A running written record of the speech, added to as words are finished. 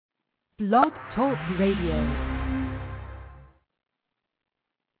Blog Talk Radio.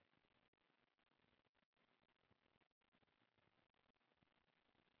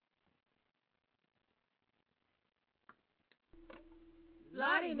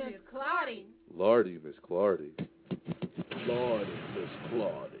 Lardy, Miss Clardy. Lardy, Miss Clardy. Lardy, Miss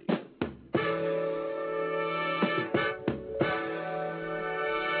Clardy.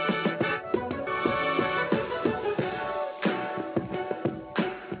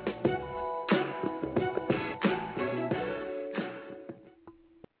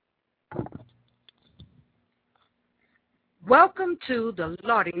 Welcome to the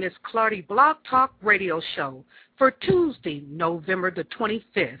Lardy, Miss Clardy Blog Talk Radio Show for Tuesday, November the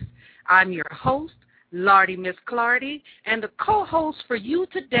 25th. I'm your host, Lardy, Miss Clardy, and the co-host for you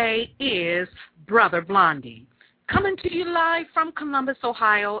today is Brother Blondie. Coming to you live from Columbus,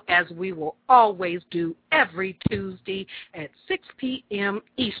 Ohio, as we will always do every Tuesday at 6 p.m.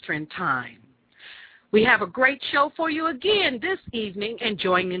 Eastern Time. We have a great show for you again this evening, and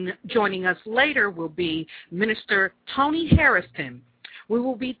joining us later will be Minister Tony Hairston. We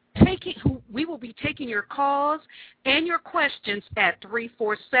will be taking your calls and your questions at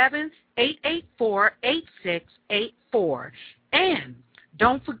 347-884-8684. And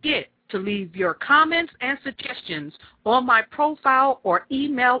don't forget to leave your comments and suggestions on my profile or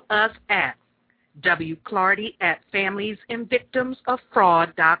email us at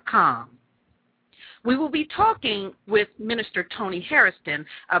wclardy@familiesandvictimsoffraud.com. We will be talking with Minister Tony Hairston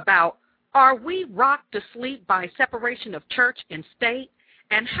about, are we rocked to sleep by separation of church and state?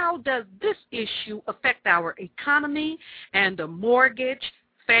 And how does this issue affect our economy and the mortgage,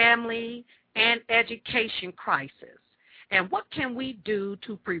 family, and education crisis? And what can we do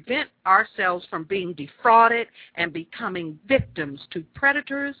to prevent ourselves from being defrauded and becoming victims to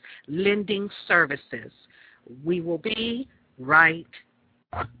predators' lending services? We will be right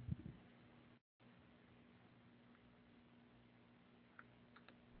back.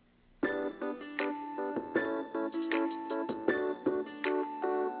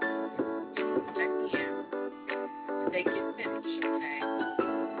 They get finished, okay?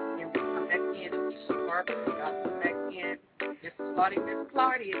 And we come back in and Mr. Barbara, we got to come back in. This is Lardy, Miss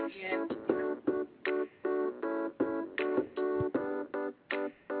Clardy again.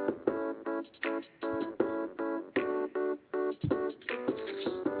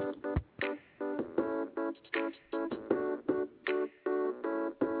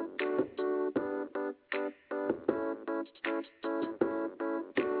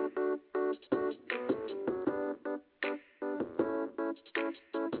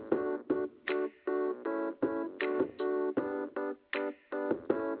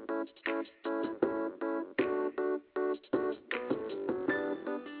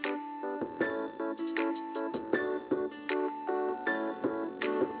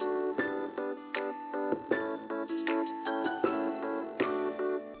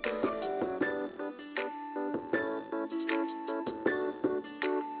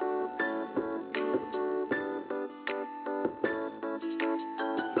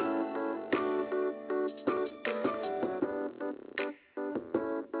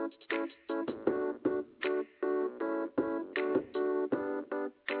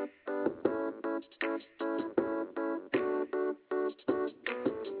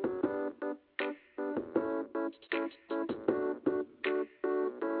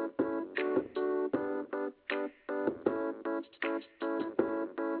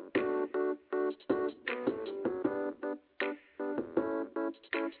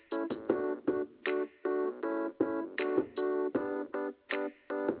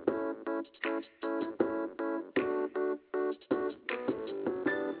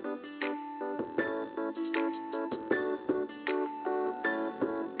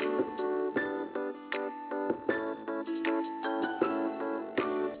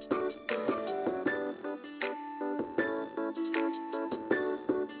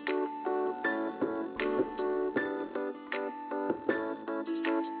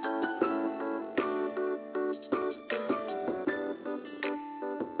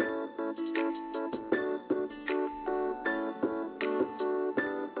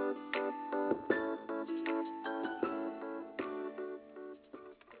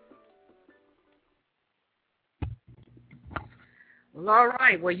 Well, all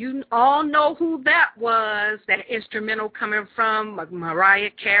right. Well, you all know who that was, that instrumental coming from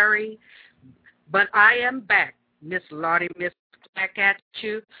Mariah Carey. But I am back, Miss Lardy, Miss back at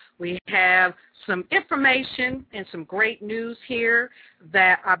you. We have some information and some great news here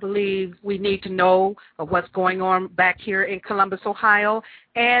that I believe we need to know of what's going on back here in Columbus, Ohio.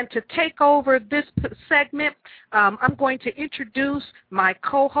 And to take over this segment, I'm going to introduce my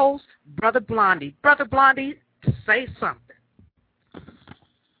co-host, Brother Blondie. Brother Blondie, say something.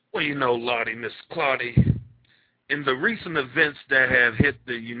 Well, you know, Lardy, Miss Clardy, in the recent events that have hit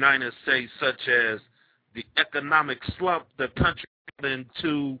the United States, such as the economic slump the country got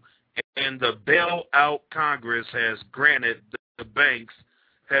into and the bailout Congress has granted the banks,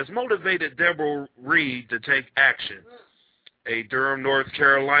 has motivated Deborah Reed to take action. A Durham, North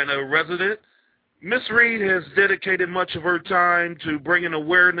Carolina resident, Miss Reed has dedicated much of her time to bringing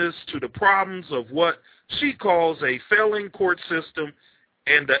awareness to the problems of what she calls a failing court system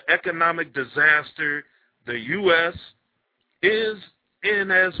and the economic disaster the U.S. is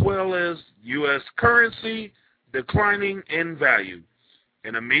in, as well as U.S. currency declining in value.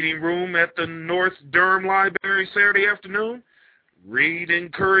 In a meeting room at the North Durham Library Saturday afternoon, Reed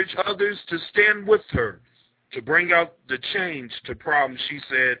encouraged others to stand with her to bring out the change to problems she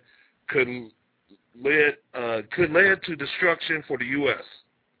said could lead to destruction for the U.S.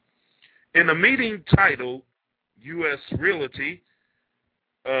 In a meeting titled U.S. Reality,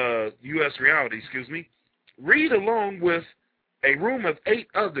 Reed, along with a room of 8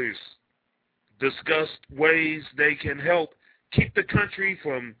 others, discussed ways they can help keep the country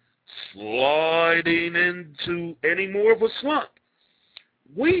from sliding into any more of a slump.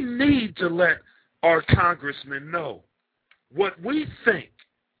 We need to let our congressmen know what we think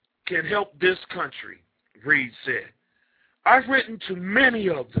can help this country, Reed said. I've written to many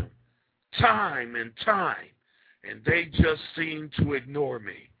of them time and time, and they just seem to ignore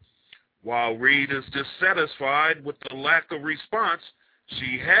me. While Reed is dissatisfied with the lack of response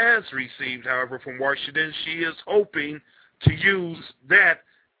she has received, however, from Washington, she is hoping to use that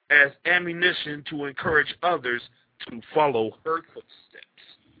as ammunition to encourage others to follow her footsteps.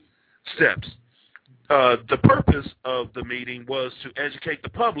 The purpose of the meeting was to educate the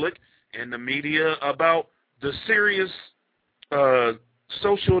public and the media about the serious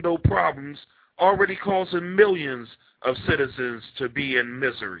social problems already causing millions of citizens to be in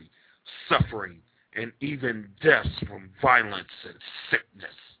misery, suffering, and even deaths from violence and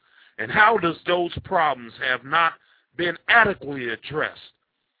sickness. And how does those problems have not been adequately addressed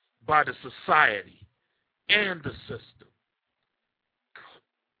by the society and the system?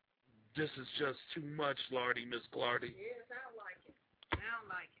 This is just too much, Lardy, Miss Clardy. Yeah, sounds like it. Sounds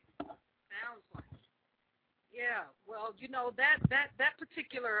like it. Yeah, well, you know, that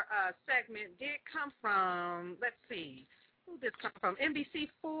particular segment did come from, let's see, who did come from?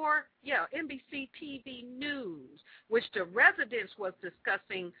 NBC4? Yeah, NBC TV News, which the residents was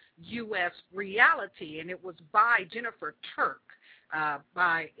discussing U.S. reality, and it was by Jennifer Turk,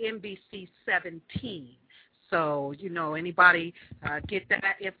 by NBC 17. So, you know, anybody get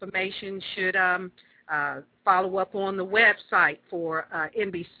that information should follow up on the website for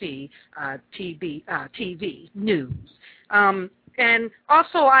NBC TV News. And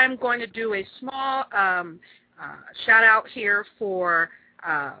also I'm going to do a small shout out here for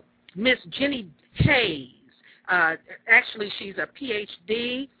Miss Jenny Hayes. Actually, she's a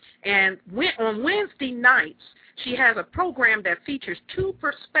PhD, and on Wednesday nights, she has a program that features 2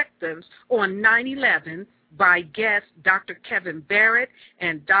 perspectives on 9/11 by guests Dr. Kevin Barrett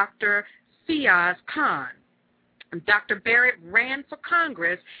and Dr. Fiaz Khan. Dr. Barrett ran for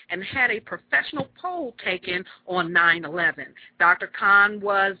Congress and had a professional poll taken on 9/11. Dr. Khan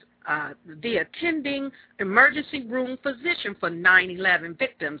was the attending emergency room physician for 9/11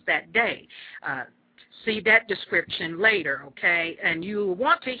 victims that day. See that description later, okay? And you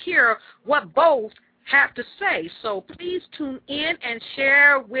want to hear what both have to say. So please tune in and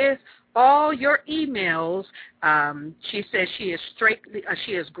share with all your emails. She says she is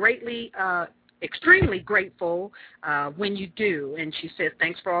greatly, extremely grateful when you do, and she says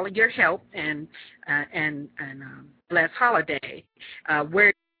thanks for all of your help and blessed holiday.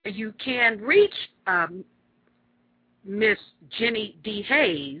 Where you can reach Miss Jenny D.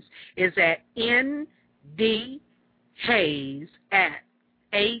 Hayes is at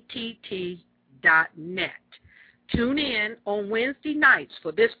ndhayes@att.net. Tune in on Wednesday nights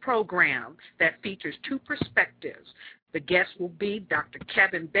for this program that features 2 perspectives. The guests will be Dr.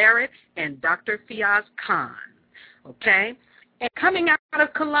 Kevin Barrett and Dr. Fiaz Khan. Okay? And coming out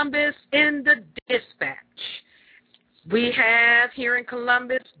of Columbus in the Dispatch, We have here in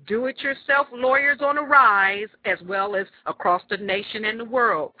Columbus do-it-yourself lawyers on the rise, as well as across the nation and the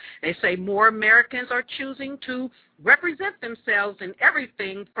world. They say more Americans are choosing to represent themselves in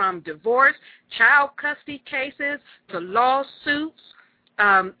everything from divorce, child custody cases, to lawsuits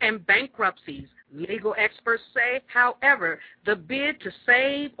and bankruptcies. Legal experts say, however, the bid to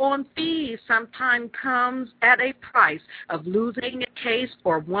save on fees sometimes comes at a price of losing a case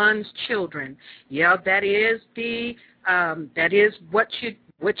or one's children. Yeah, that is what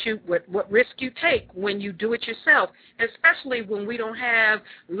risk you take when you do it yourself, especially when we don't have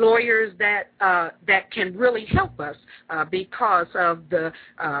lawyers that can really help us because of the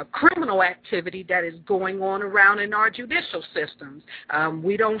criminal activity that is going on around in our judicial systems.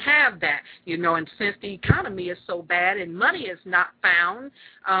 We don't have that, and since the economy is so bad and money is not found,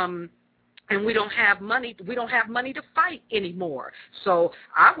 and we don't have money to fight anymore. So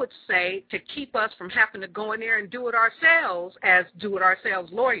I would say, to keep us from having to go in there and do it ourselves as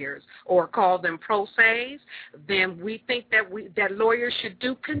do-it-ourselves lawyers, or call them pro se's, then we think that lawyers should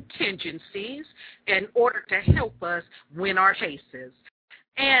do contingencies in order to help us win our cases.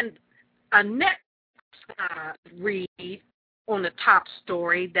 And a next read on the top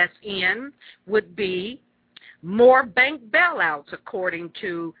story that's in would be more bank bailouts, according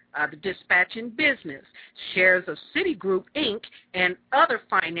to the Dispatch in Business. Shares of Citigroup, Inc. and other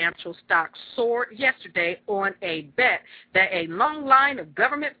financial stocks soared yesterday on a bet that a long line of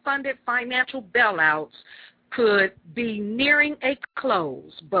government-funded financial bailouts could be nearing a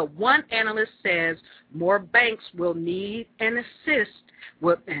close. But one analyst says more banks will need an assist,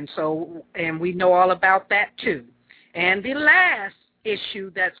 and we know all about that too. And the last issue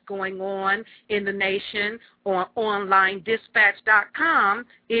that's going on in the nation on onlinedispatch.com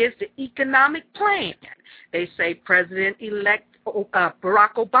is the economic plan. They say President-elect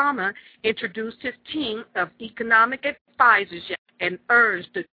Barack Obama introduced his team of economic advisors and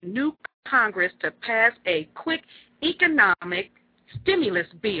urged the new Congress to pass a quick economic stimulus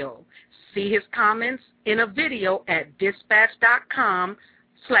bill. See his comments in a video at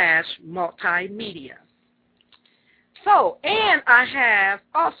dispatch.com/multimedia. So, and I have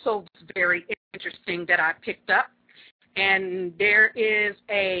also very interesting that I picked up, and there is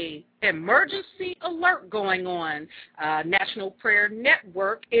a emergency alert going on. National Prayer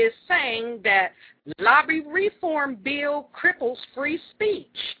Network is saying that lobby reform bill cripples free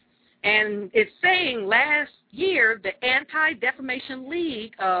speech. And it's saying last year the Anti-Defamation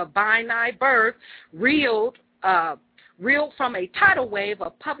League of B'nai B'rith reeled from a tidal wave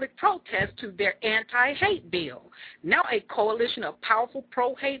of public protest to their anti-hate bill. Now a coalition of powerful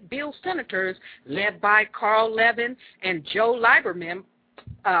pro-hate bill senators led by Carl Levin and Joe Lieberman,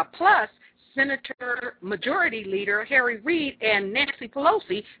 plus Senator Majority Leader Harry Reid and Nancy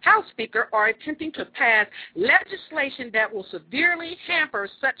Pelosi, House Speaker, are attempting to pass legislation that will severely hamper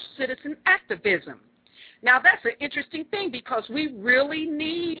such citizen activism. Now, that's an interesting thing because we really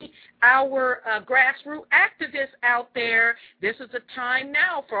need our grassroots activists out there. This is a time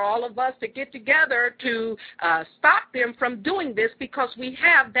now for all of us to get together to stop them from doing this, because we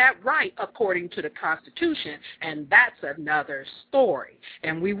have that right according to the Constitution, and that's another story.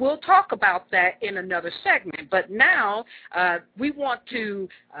 And we will talk about that in another segment. But now we want to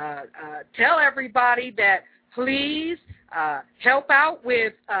tell everybody that please help out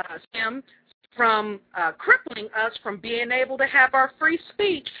with him from crippling us from being able to have our free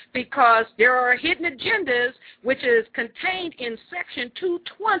speech, because there are hidden agendas which is contained in Section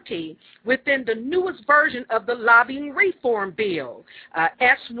 220 within the newest version of the Lobbying Reform Bill,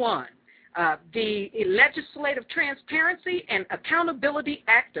 S1, the Legislative Transparency and Accountability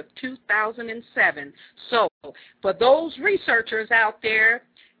Act of 2007. So for those researchers out there,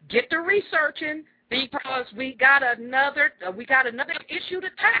 get to researching, because we got another issue to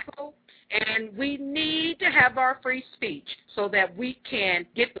tackle. And we need to have our free speech so that we can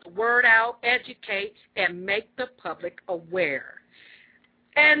get the word out, educate, and make the public aware.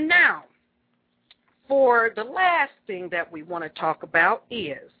 And now, for the last thing that we want to talk about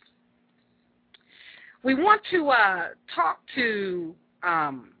is we want to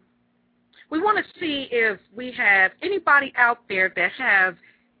we want to see if we have anybody out there that have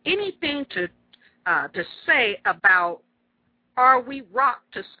anything to say about, are we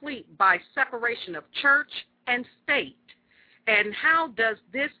rocked to sleep by separation of church and state? And how does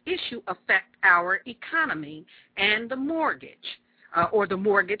this issue affect our economy and the mortgage, or the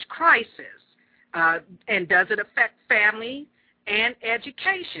mortgage crisis? And does it affect family and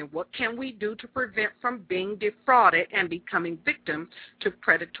education? What can we do to prevent from being defrauded and becoming victim to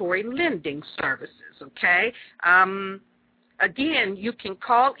predatory lending services, okay? Again, you can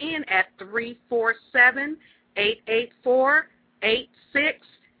call in at 347 844-8686.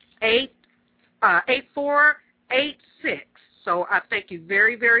 So I thank you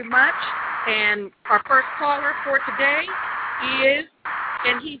very, very much. And our first caller for today is,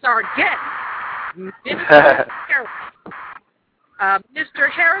 and he's our guest, Mr. Harrison. Mr.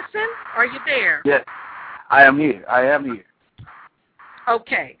 Harrison, are you there? Yes, I am here.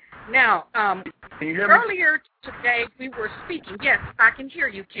 Okay. Now, can you hear me? earlier today we were speaking. Yes, I can hear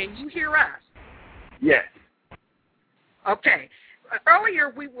you. Can you hear us? Yes. Okay.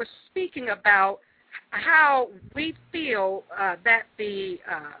 Earlier we were speaking about how we feel that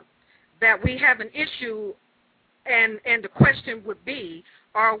that we have an issue, and the question would be,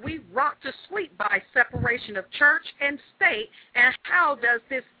 are we rocked to sleep by separation of church and state, and how does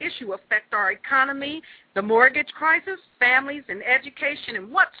this issue affect our economy, the mortgage crisis, families, and education,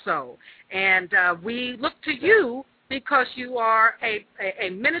 and what so? And we look to you because you are a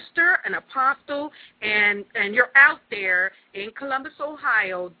minister, an apostle, and you're out there in Columbus,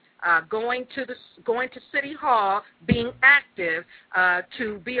 Ohio, going to City Hall, being active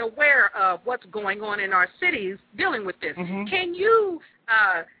to be aware of what's going on in our cities dealing with this. Mm-hmm. Can you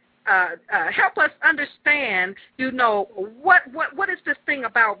help us understand, what is this thing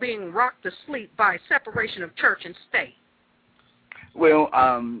about being rocked to sleep by separation of church and state? Well,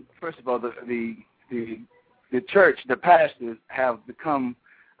 first of all, the church, the pastors have become,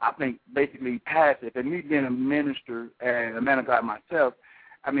 I think, basically passive. And me being a minister and a man of God myself,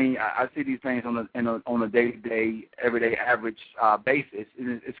 I mean, I see these things on a day-to-day, everyday average basis.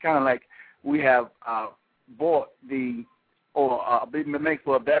 It's kind of like we have bought make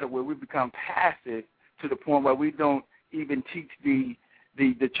for a better way, we become passive to the point where we don't even teach the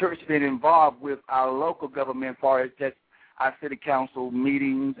church being involved with our local government, as far as just our city council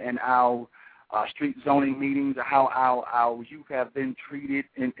meetings and our street zoning meetings, how our youth have been treated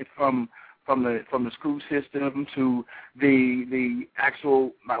from the school system to the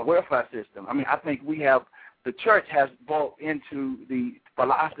actual welfare system. I mean, I think the church has bought into the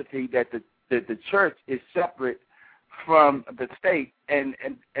philosophy that the church is separate from the state, and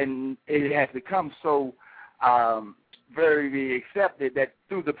it has become so very accepted that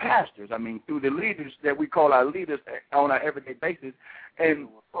through the pastors, I mean, through the leaders that we call our leaders on our everyday basis. And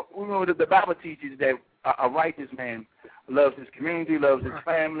we know that the Bible teaches that a righteous man loves his community, loves his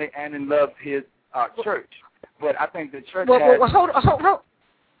family, and then loves his church. But I think the church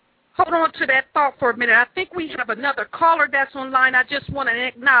Hold on to that thought for a minute. I think we have another caller that's online. I just want to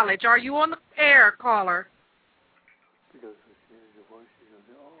acknowledge. Are you on the air, caller?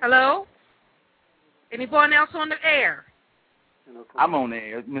 Hello? Anyone else on the air? I'm on the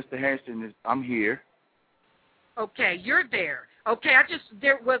air. Mr. Hairston, I'm here. Okay, you're there. Okay,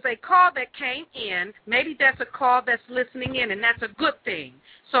 there was a call that came in. Maybe that's a call that's listening in, and that's a good thing.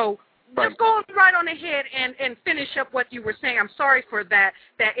 So let's go right on ahead and finish up what you were saying. I'm sorry for that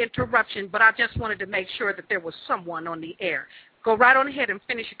interruption, but I just wanted to make sure that there was someone on the air. Go right on ahead and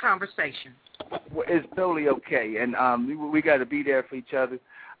finish your conversation. Well, it's totally okay, and we got to be there for each other.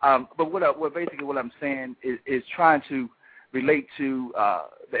 But basically what I'm saying is trying to relate to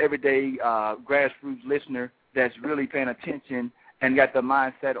the everyday grassroots listener that's really paying attention and got the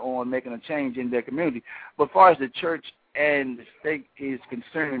mindset on making a change in their community. But as far as the church and the state is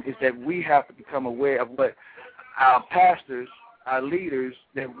concerned, is that we have to become aware of what our pastors, our leaders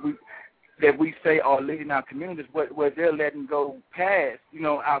that we say are leading our communities, where they're letting go past,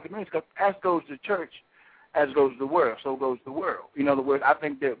 our communities. Because as goes the church, as goes the world, so goes the world. In other words, I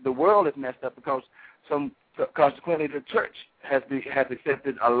think that the world is messed up because consequently the church has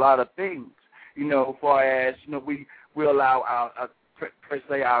accepted a lot of things. Far as we allow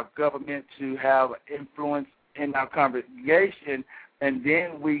our government to have influence in our congregation, and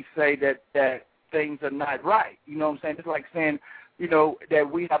then we say that things are not right. You know what I'm saying? It's like saying,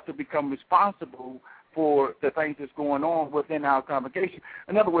 that we have to become responsible for the things that's going on within our congregation.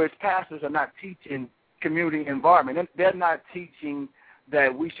 In other words, pastors are not teaching community involvement. They're not teaching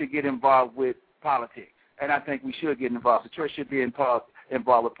that we should get involved with politics, and I think we should get involved. The church should be involved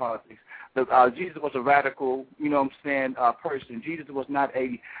with politics. Jesus was a radical, person. Jesus was not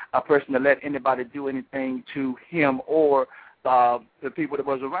a person to let anybody do anything to him or the people that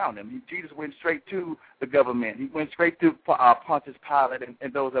was around him. Jesus went straight to the government. He went straight to Pontius Pilate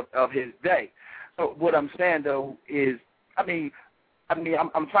and those of his day. So what I'm saying, though, is, I'm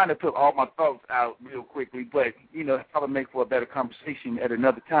trying to put all my thoughts out real quickly, but, probably make for a better conversation at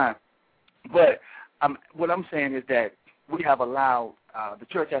another time. But what I'm saying is that we have allowed the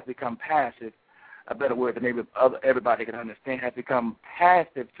church has become passive, a better word that maybe everybody can understand, has become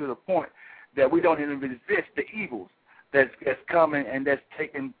passive to the point that we don't even resist the evils that's coming and that's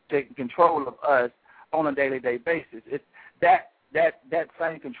taking control of us on a daily basis. It's that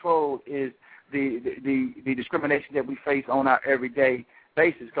same control is the discrimination that we face on our everyday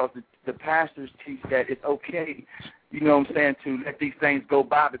basis, because the pastors teach that it's okay, you know what I'm saying, to let these things go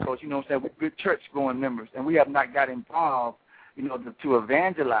by because, you know what I'm saying, we're good church-going members, and we have not got involved, you know, to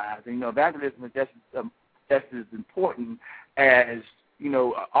evangelize. And, you know, evangelism is just as important as, you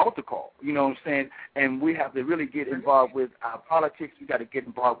know, altar call, you know what I'm saying? And we have to really get involved with our politics. We got to get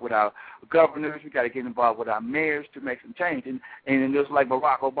involved with our governors. We got to get involved with our mayors to make some change. And just like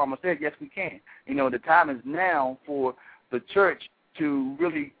Barack Obama said, yes, we can. You know, the time is now for the church to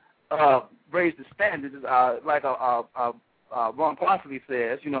really raise the standards, like Ron Consley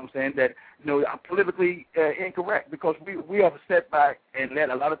says, you know what I'm saying, that, you know, are politically incorrect, because we have set back and let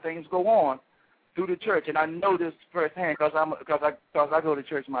a lot of things go on through the church, and I know this firsthand because I go to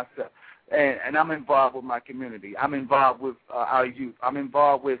church myself, and I'm involved with my community. I'm involved with our youth. I'm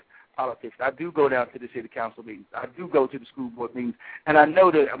involved with politics. I do go down to the city council meetings. I do go to the school board meetings, and I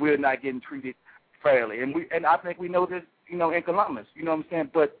know that we're not getting treated fairly, and I think we know this, you know, in Columbus. You know what I'm saying?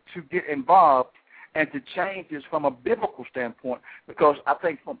 But to get involved and to change this from a biblical standpoint, because I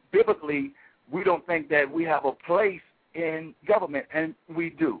think from biblically we don't think that we have a place in government, and we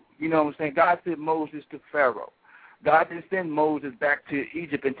do. You know what I'm saying? God sent Moses to Pharaoh. God didn't send Moses back to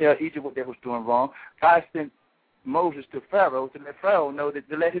Egypt and tell Egypt what they was doing wrong. God sent Moses to Pharaoh to let Pharaoh know that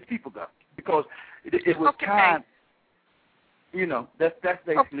to let his people go, because it was time. You know, that's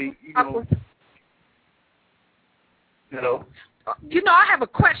basically, you know. Hello? You know, I have a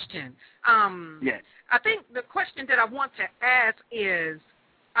question. Yes. I think the question that I want to ask is,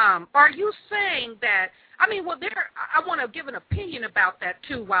 are you saying that, I mean, well, I want to give an opinion about that,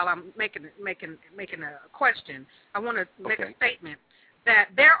 too, while I'm making a question. I want to make a statement that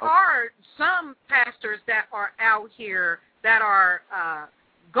there are some pastors that are out here that are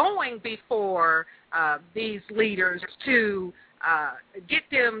going before these leaders to get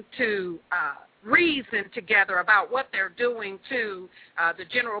them to reason together about what they're doing to the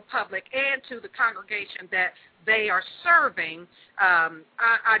general public and to the congregation that they are serving.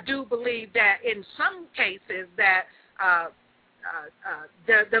 I do believe that in some cases that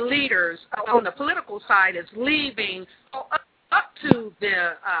the leaders on the political side is leaving up to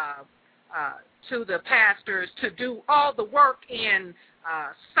the pastors to do all the work in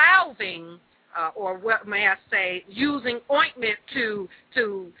salving, or what may I say, using ointment to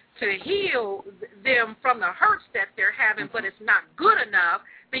heal them from the hurts that they're having, but it's not good enough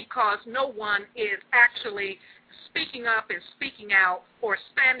because no one is actually speaking up and speaking out or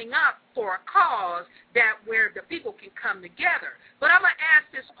standing up for a cause that where the people can come together. But I'm going to ask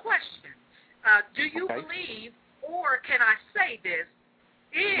this question. Do you believe, or can I say this,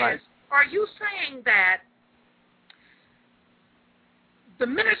 are you saying that the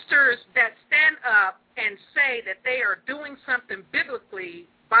ministers that stand up and say that they are doing something biblically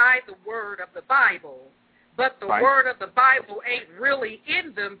by the word of the Bible, but the word of the Bible ain't really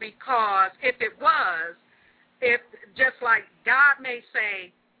in them, because if it was, if just like God may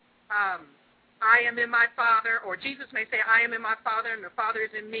say, I am in my Father, or Jesus may say, I am in my Father, and the Father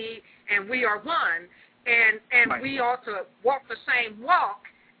is in me, and we are one, and we ought to walk the same walk,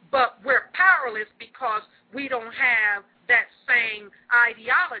 but we're powerless because we don't have that same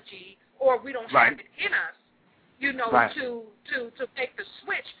ideology, or we don't have it in us, you know, to make the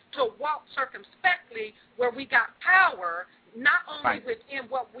switch, to walk circumspectly where we got power, not only within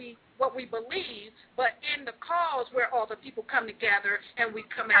what we believe, but in the cause where all the people come together and we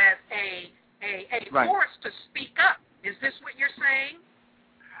come as a force to speak up. Is this what you're saying?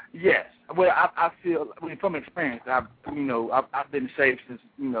 Yes. Well, I feel, I mean, from experience, I've been saved since,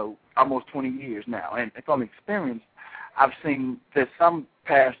 you know, almost 20 years now, and from experience, I've seen that some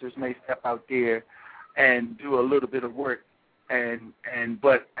pastors may step out there and do a little bit of work,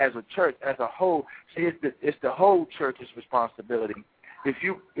 but as a church, as a whole, see, it's the whole church's responsibility. If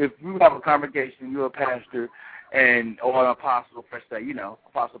you have a congregation, you're a pastor or an apostle per se, you know,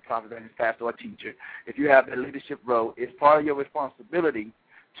 apostle, prophet, evangelist, pastor, or teacher. If you have a leadership role, it's part of your responsibility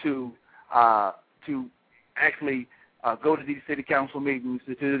to actually go to these city council meetings,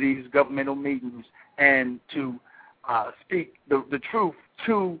 to these governmental meetings, and to speak the truth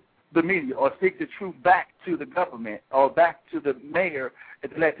to the media, or speak the truth back to the government or back to the mayor,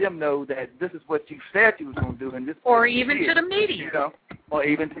 and to let them know that this is what you said you was going to do, and this or even to the media, you know, or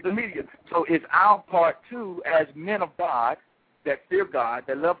even to the media. So it's our part too, as men of God that fear God,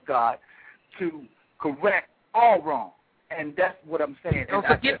 that love God, to correct all wrong, and that's what I'm saying. Don't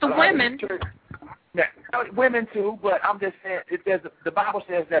forget the women. Women too, but I'm just saying, the Bible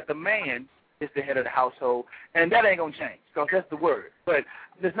says that the man is the head of the household, and that ain't going to change because that's the word. But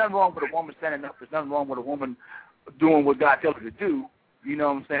there's nothing wrong with a woman standing up. There's nothing wrong with a woman doing what God tells her to do. You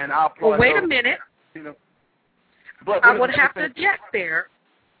know what I'm saying? Well, wait a minute. You know, but I would have to object there.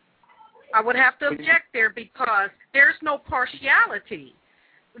 I would have to object there because there's no partiality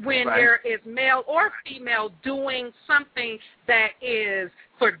when there is male or female doing something that is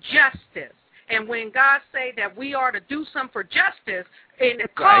for justice. And when God say that we are to do something for justice in the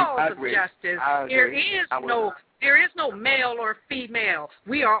cause of justice, there is no male or female.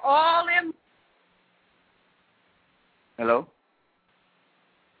 We are all in. Hello?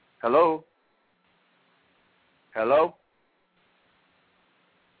 Hello? Hello?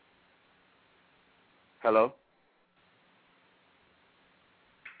 Hello?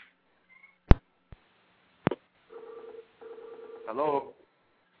 Hello?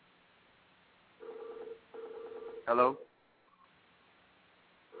 Hello?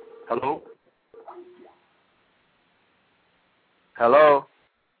 Hello? Hello?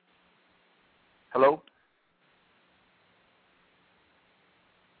 Hello?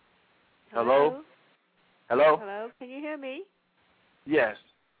 Hello? Hello? Hello? Can you hear me? Yes.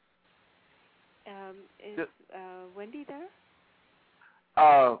 Is Wendy there?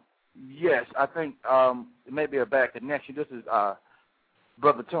 Yes, I think it may be a bad connection. This is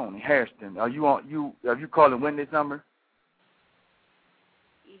Brother Tony Hairston. Are you calling Wendy's number?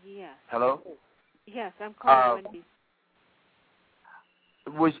 Yes. Hello? Yes, I'm calling Wendy.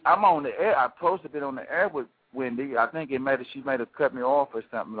 I'm on the air. I'm supposed to be on the air with Wendy. I think she might have cut me off or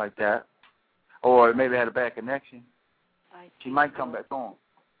something like that. Or maybe had a bad connection. She might come back on.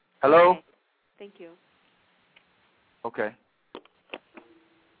 Hello? Okay. Thank you. Okay.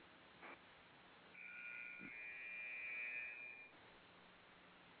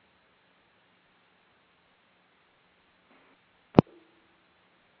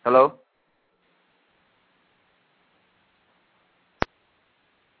 Hello?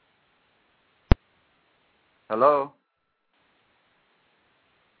 Hello?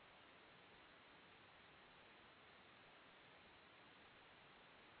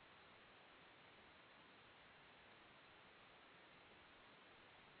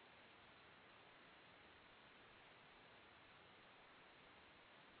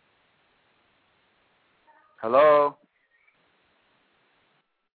 Hello?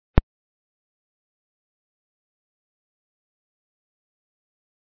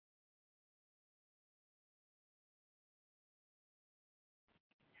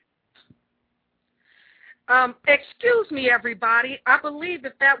 Excuse me, everybody. I believe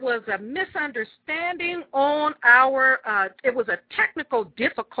that was a misunderstanding on our. It was a technical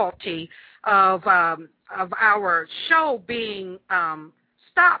difficulty of our show being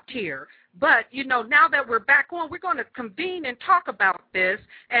stopped here. But now that we're back on, we're going to convene and talk about this,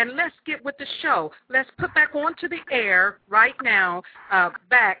 and let's get with the show. Let's put back onto the air right now.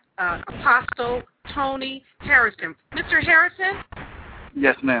 Apostle Tony Hairston. Mr. Harrison.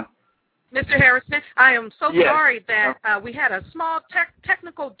 Yes, ma'am. Mr. Harrison, I am so sorry that we had a small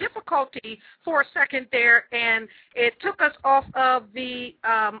technical difficulty for a second there, and it took us off of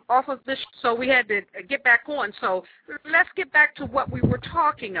this, so we had to get back on. So let's get back to what we were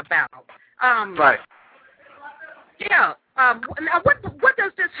talking about. Right. Yeah. Now, what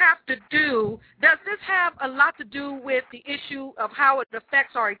does this have to do? Does this have a lot to do with the issue of how it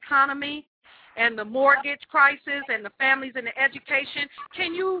affects our economy and the mortgage crisis and the families and the education?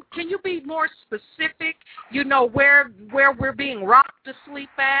 Can you be more specific, where we're being rocked to sleep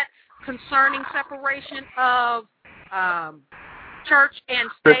at concerning separation of church and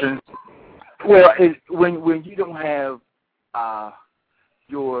state? Well, when you don't have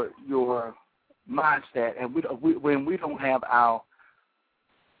your mindset, and when we don't have our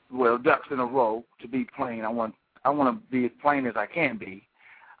ducks in a row, to be plain, I want to be as plain as I can be.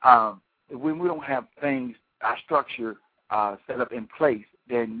 When we don't have things, our structure set up in place,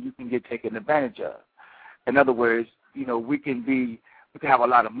 then you can get taken advantage of. In other words, we can have a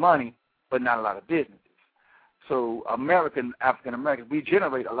lot of money, but not a lot of businesses. So African Americans, we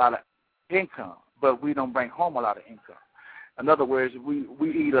generate a lot of income, but we don't bring home a lot of income. In other words, we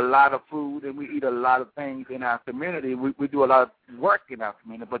eat a lot of food and we eat a lot of things in our community. We do a lot of work in our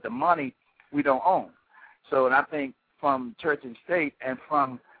community, but the money we don't own. So, and I think from church and state and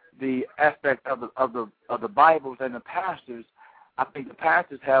from the aspect of the Bibles and the pastors, I think the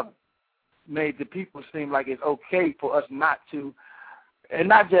pastors have made the people seem like it's okay for us not to, and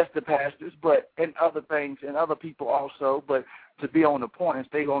not just the pastors, but in other things and other people also, but to be on the point and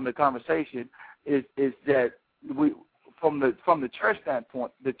stay on the conversation is that we, from the church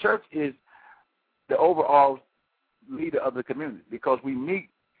standpoint, the church is the overall leader of the community because we meet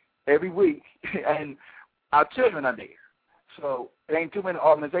every week, and our children are there. So there ain't too many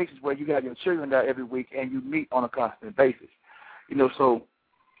organizations where you have your children there every week and you meet on a constant basis. So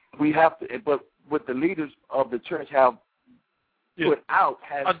we have to, but what the leaders of the church have put out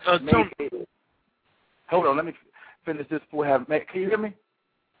has made it. Hold on, let me finish this before I have. Can you hear me?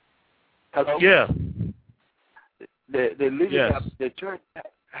 Hello? Yeah. The leaders of the church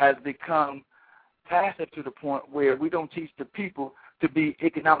has become passive to the point where we don't teach the people to be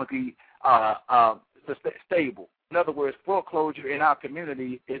economically stable. In other words, foreclosure in our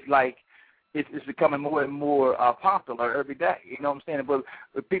community is like it's becoming more and more popular every day. You know what I'm saying? But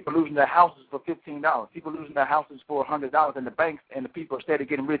with people losing their houses for $15, people losing their houses for $100 in the banks, and the people are steadily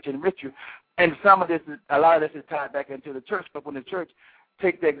getting richer and richer. And some of this, a lot of this is tied back into the church. But when the church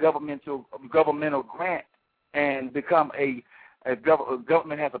take that governmental grant and become a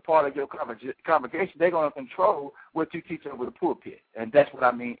government has a part of your congregation, they're going to control what you teach over the pulpit. And that's what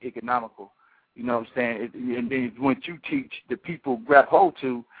I mean, economical. You know what I'm saying? And then when you teach, the people grab hold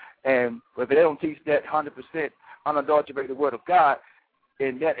to, and if they don't teach that 100% unadulterated word of God,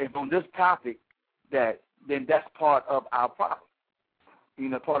 and on this topic, then that's part of our problem.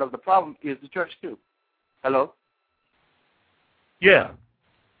 Part of the problem is the church too. Hello? Yeah.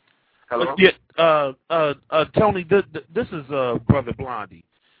 Hello? Tony, this is Brother Blondie.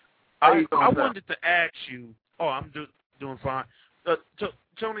 I wanted to ask you. Oh, I'm doing fine.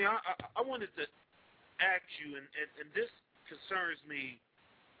 Tony, I wanted to ask you, and this concerns me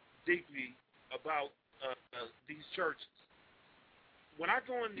deeply about these churches. When I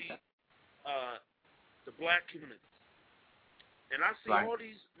go in the black community, and I see all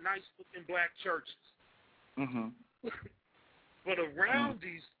these nice-looking black churches, but around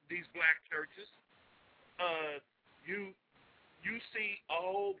these black churches, you see a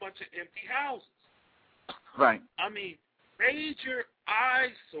whole bunch of empty houses. Right. I mean, major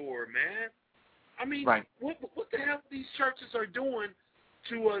eyesore, man. I mean, what the hell these churches are doing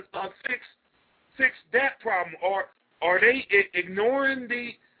to fix that problem? Are they ignoring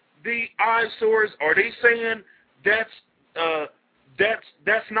the eyesores? Are they saying that's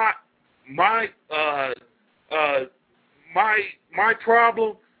not my my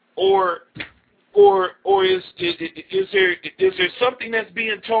problem, or is there something that's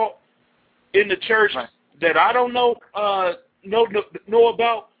being taught in the church that I don't know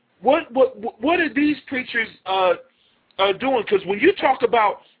about? What are these preachers doing? Because when you talk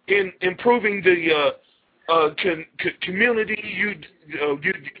about improving the community, you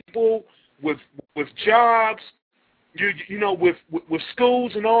people with jobs, with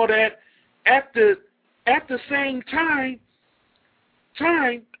schools and all that, at the same time,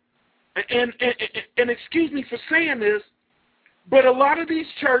 and excuse me for saying this, but a lot of these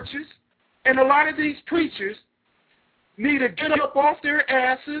churches and a lot of these preachers need to get up off their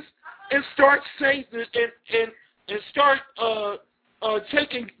asses and start saying and start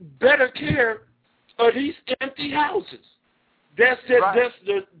taking better care of these empty houses that's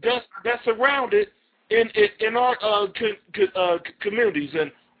surrounded in our communities,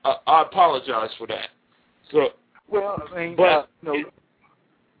 and I apologize for that. So, well, I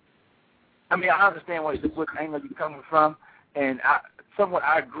mean, I understand what angle you're coming from, and I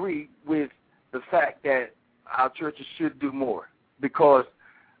agree with the fact that our churches should do more, because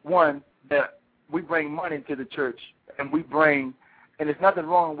one, that we bring money to the church, and there's nothing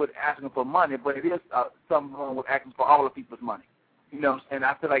wrong with asking for money, but it is something wrong with asking for all the people's money. And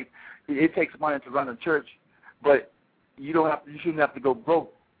I feel like it takes money to run a church, but you shouldn't have to go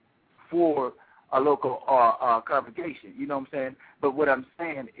broke for a local congregation. You know what I'm saying? But what I'm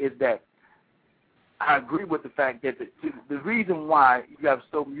saying is that I agree with the fact that the reason why you have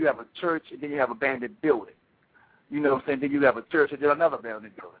a church and then you have an abandoned building. You know what I'm saying? Then you have a church and then another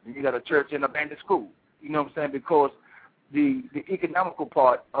abandoned building. Then you got a church and an abandoned school. You know what I'm saying? Because the economical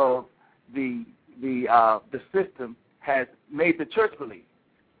part of the system has made the church believe.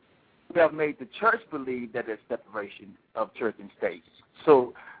 We have made the church believe that there's separation of church and state.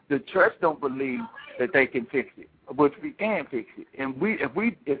 So the church don't believe that they can fix it, but we can fix it. And if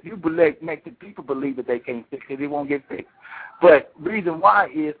you make the people believe that they can't fix it, it won't get fixed. But reason why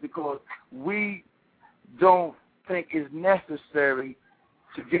is because we don't think it's necessary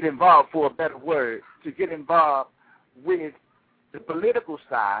to get involved, for a better word, to get involved with the political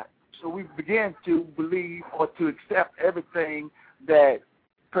side. So we begin to believe or to accept everything that,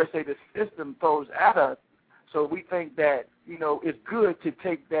 per se, the system throws at us. So we think that, it's good to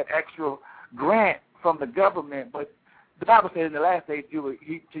take that extra grant from the government. But the Bible says in the last days you will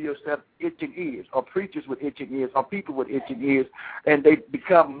heap to yourself itching ears, or preachers with itching ears, or people with itching ears, and they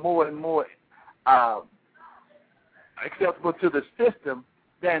become more and more acceptable to the system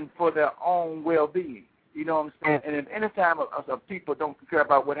than for their own well-being. You know what I'm saying? And if any time people don't care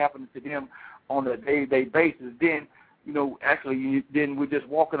about what happens to them on a day-to-day basis, then, then we're just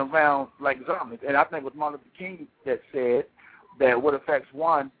walking around like zombies. And I think it was Martin Luther King that said that what affects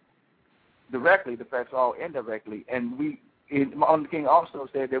one directly affects all indirectly. And Martin Luther King also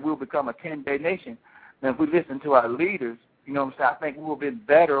said that we'll become a 10-day nation. And if we listen to our leaders, I think we will be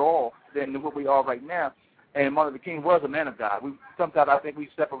better off than what we are right now. And Martin Luther King was a man of God. Sometimes I think we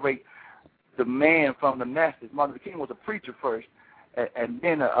separate the man from the message. Martin Luther King was a preacher first and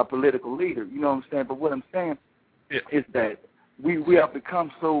then a political leader. You know what I'm saying? But what I'm saying is that we have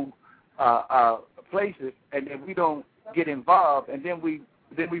become so places, and then we don't get involved, and then we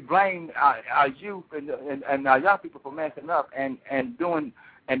blame our youth and our young people for messing up and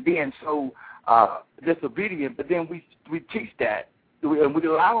being so disobedient. But then we teach that, and we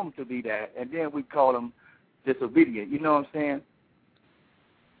allow them to be that, and then we call them disobedient. You know what I'm saying?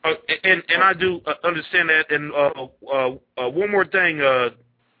 And I do understand that. And one more thing,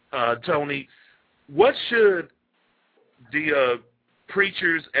 Tony, what should the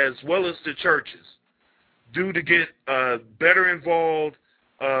preachers as well as the churches do to get better involved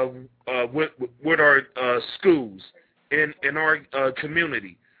with our schools in our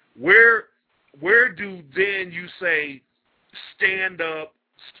community? Where do then you say stand up,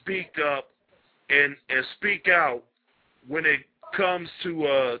 and speak out when it comes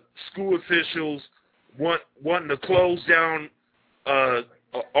to school officials wanting to close down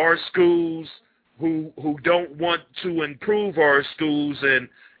our schools, who don't want to improve our schools and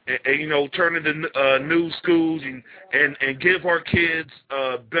turn into new schools and give our kids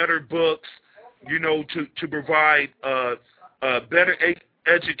better books, to provide better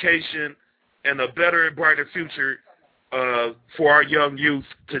education and a better and brighter future for our young youth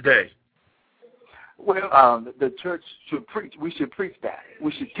today? Well, the church should preach. We should preach that.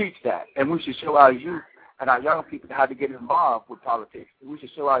 We should teach that. And we should show our youth and our young people how to get involved with politics. We should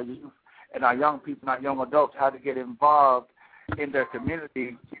show our youth and our young people and our young adults how to get involved in their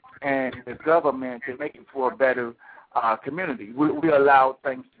community and the government to make it for a better community. We allow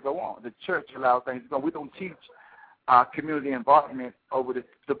things to go on. The church allows things to go on. We don't teach community involvement over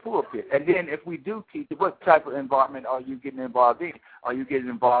the pulpit. And then if we do teach it, what type of involvement are you getting involved in? Are you getting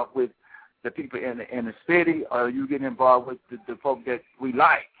involved with the people in the city, or are you getting involved with the folk that we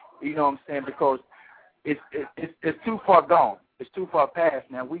like? You know what I'm saying? Because it's too far gone. It's too far past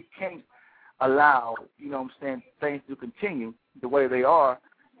now. We can't allow, things to continue the way they are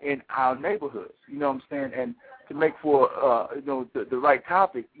in our neighborhoods. You know what I'm saying? And to make for, the right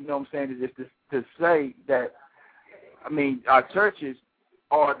topic, is just to say that, our churches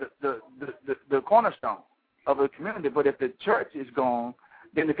are the cornerstone of the community. But if the church is gone,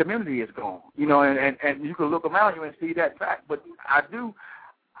 then the community is gone. And you can look around you and see that fact. But I do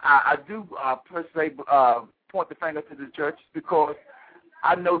per se point the finger to the church because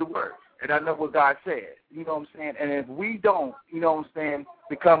I know the word and I know what God said. You know what I'm saying? And if we don't,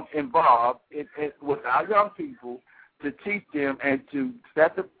 become involved with our young people to teach them and to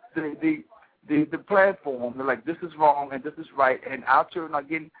set the platform, they're like, this is wrong and this is right, and our children are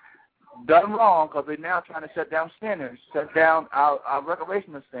getting done wrong because they're now trying to shut down centers, shut down our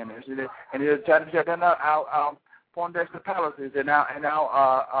recreational centers, and they're trying to shut down our Poindexter Palaces and our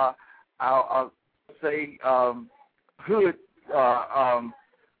hood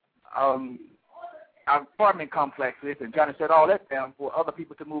our apartment complexes and trying to shut all that down for other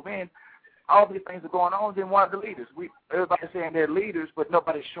people to move in. All these things are going on. Then one of the leaders, everybody's saying they're leaders, but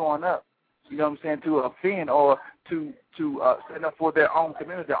nobody's showing up. You know what I'm saying, to offend or to stand up for their own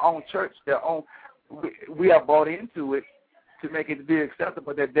community, their own church, their own. We are bought into it to make it be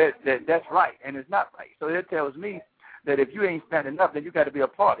acceptable that's right, and it's not right. So that tells me that if you ain't standing up, then you got to be a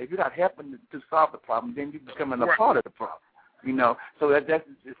part. If you're not helping to solve the problem, then you're becoming a part of the problem. So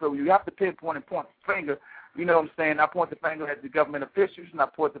you have to pinpoint and point the finger. You know what I'm saying? I point the finger at the government officials, and I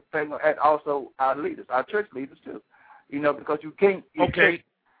point the finger at also our leaders, our church leaders too. Because you can't.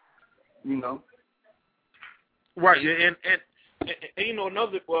 Right, and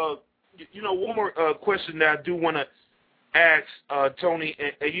another, one more question that I do want to ask Tony,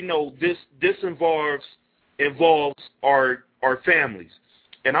 and this involves our families,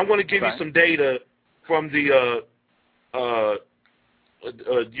 and I want to give you some data from the I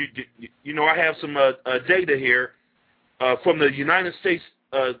have some data here from the United States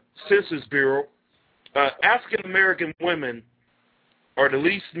Census Bureau. African American women are the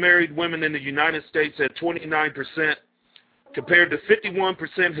least married women in the United States at 29%, compared to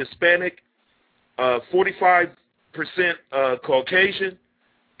 51% Hispanic, 45% Caucasian,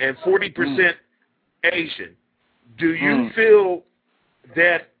 and 40% Asian. Do you feel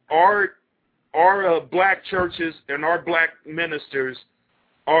that our black churches and our black ministers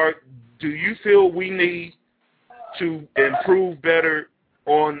do you feel we need to improve better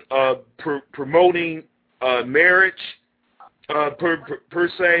on promoting marriage per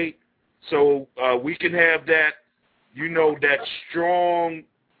se, so we can have that, that strong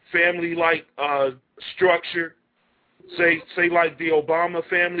family-like structure, say like the Obama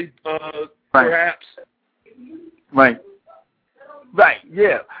family, perhaps? Right.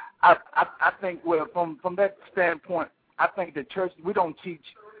 Yeah. I think, well, from that standpoint, I think the church, we don't teach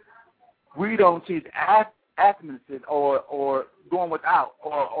abstinence or going without,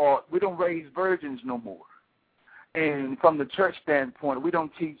 or we don't raise virgins no more. And from the church standpoint, we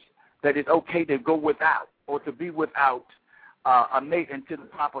don't teach that it's okay to go without or to be without a mate until the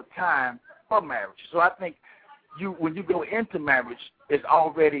proper time for marriage. So I think when you go into marriage, it's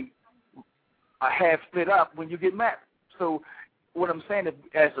already half split up when you get married. So what I'm saying is,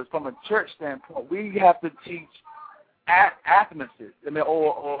 from a church standpoint, we have to teach abstinence,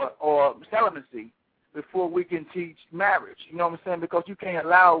 or celibacy before we can teach marriage. You know what I'm saying? Because you can't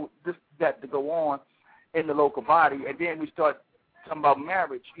allow that to go on in the local body, and then we start talking about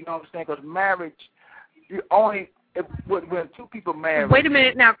marriage. You know what I'm saying? Because marriage, when two people marry. Wait a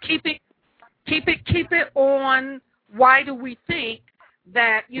minute now. Keep it on. Why do we think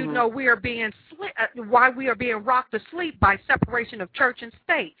that we are being why we are being rocked to sleep by separation of church and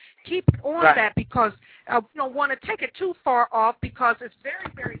state? Keep it on that, because we don't want to take it too far off, because it's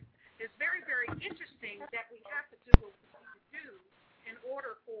very, very interesting that we have to do what we need to do in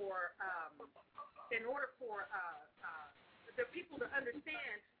order for the people to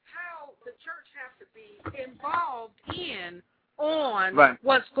understand how the church has to be involved on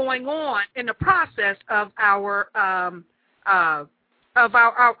what's going on in the process of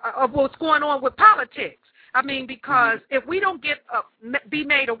of what's going on with politics. I mean, because if we don't be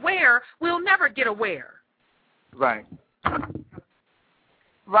made aware, we'll never get aware. Right.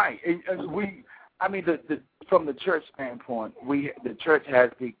 And from the church standpoint, the church has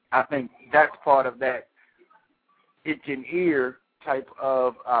I think that's part of that itch and ear type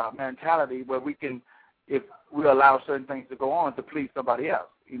of mentality, where we can, if we allow certain things to go on to please somebody else.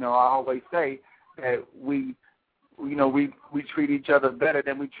 I always say that we treat each other better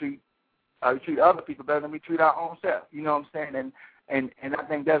than we treat other people better than we treat our own self. You know what I'm saying? And I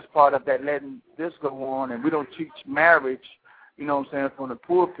think that's part of that, letting this go on, and we don't teach marriage, you know what I'm saying, from the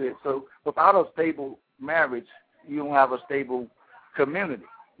pulpit. So without a stable marriage, you don't have a stable community.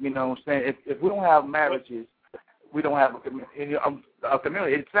 You know what I'm saying? If we don't have marriages, we don't have a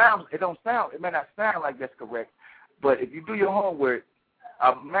community. It may not sound like that's correct, but if you do your homework,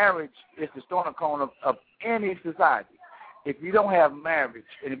 marriage is the starting corner of any society. If you don't have marriage,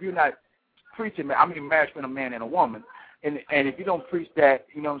 and if you're not preaching, marriage between a man and a woman, and if you don't preach that,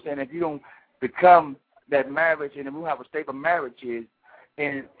 you know what I'm saying, if you don't become that marriage, and if we don't have a stable marriages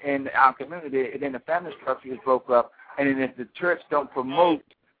in our community, and then the family structure is broke up, and then if the church don't promote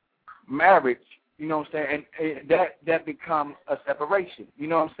marriage, you know what I'm saying, and that becomes a separation. You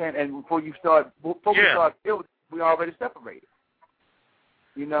know what I'm saying? And before we start building, we already separated.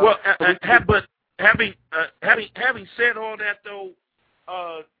 Well, but having said all that, though,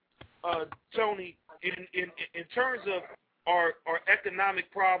 Tony, in terms of our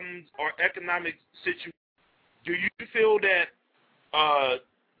economic problems, our economic situation, do you feel that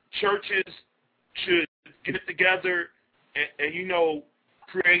churches should get together and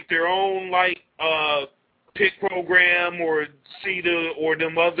create their own PIC program, or CETA, or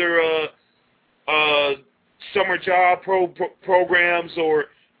them other summer job programs, or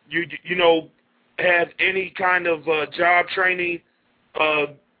have any kind of job training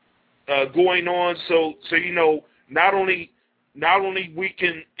going on, so not only we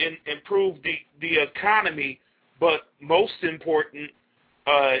can improve the economy, but most important,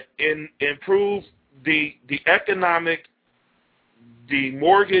 improve the economic, the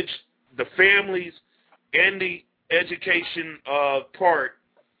mortgage, the families, and the education part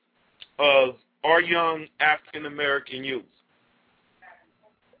of our young African American youth.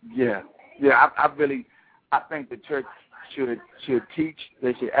 Yeah. I think the church should teach.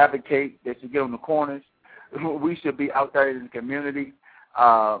 They should advocate. They should get on the corners. We should be out there in the community,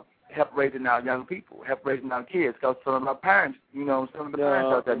 help raising our young people, help raising our kids. Because some of our parents, some of the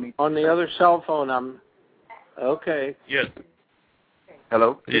parents out there need. On the other cell phone, okay. Yes.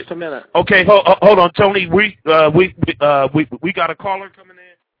 Hello. Just a minute. Okay, hold on, Tony. We got a caller coming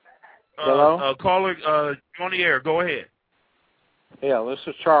in. Hello. Caller, you're on the air. Go ahead. Yeah, this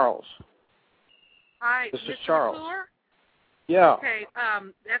is Charles. Hi, this is Mr. Charles. McClure? Yeah. Okay,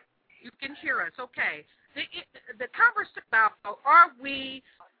 you can hear us. Okay. the conversation about are we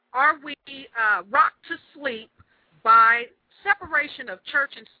rocked to sleep by separation of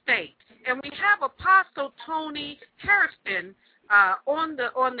church and state, and we have Apostle Tony Hairston on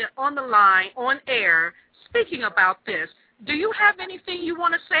the line on air speaking about this. Do you have anything you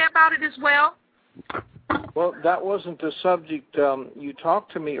want to say about it as well? Well, that wasn't the subject you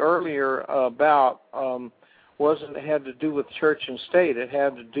talked to me earlier about. It had to do with church and state. It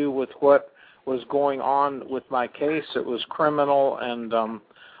had to do with what was going on with my case. It was criminal and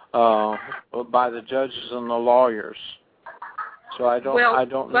by the judges and the lawyers. So I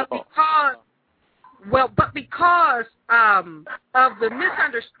don't know. But because of the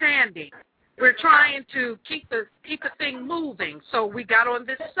misunderstanding, we're trying to keep the thing moving. So we got on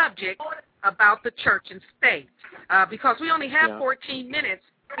this subject about the church and state because we only have 14 minutes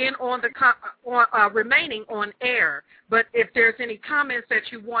remaining on air. But if there's any comments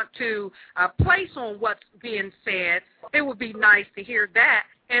that you want to place on what's being said, it would be nice to hear that,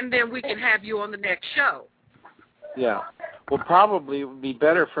 and then we can have you on the next show. Yeah. Well, probably it would be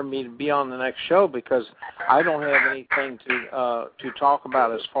better for me to be on the next show because I don't have anything to talk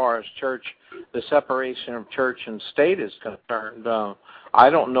about as far as the separation of church and state is concerned. I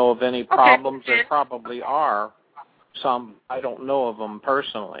don't know of any problems. There probably are some. I don't know of them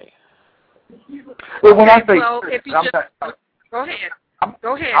personally. Well, when I say go ahead.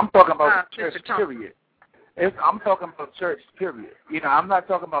 I'm talking about church, Tony. period. I'm talking about church, period. I'm not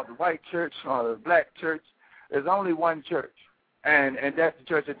talking about the white church or the black church. There's only one church, and that's the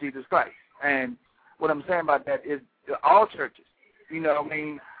Church of Jesus Christ. And what I'm saying about that is all churches.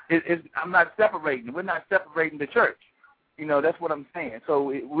 I'm not separating. We're not separating the church. That's what I'm saying.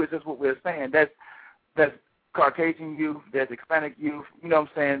 So that's what we're saying. That's Caucasian youth. There's Hispanic youth.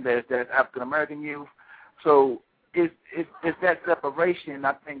 There's African American youth. So it's that separation.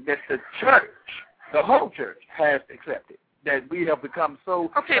 I think that the church, the whole church, has accepted that we have become so.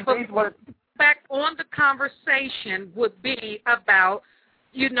 Okay, but back on the conversation would be about,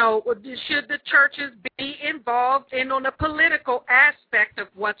 should the churches be involved on the political aspect of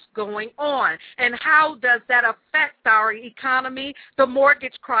what's going on, and how does that affect our economy, the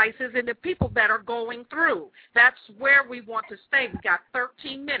mortgage crisis, and the people that are going through? That's where we want to stay. We got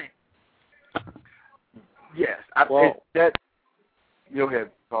 13 minutes. Yes. Go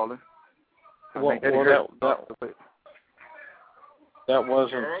ahead, Paula. That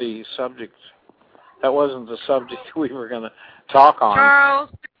wasn't the subject. That wasn't the subject we were going to talk on. Charles.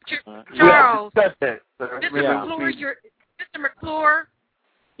 Mr. McClure.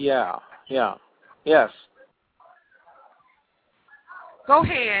 Yeah. Yes. Go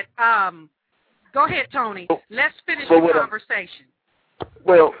ahead. Go ahead, Tony. Let's finish the conversation.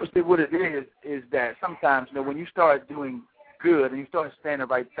 Well, see, what it is that sometimes, when you start doing good and you start saying the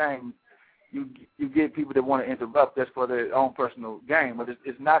right thing, you get people that want to interrupt just for their own personal gain. But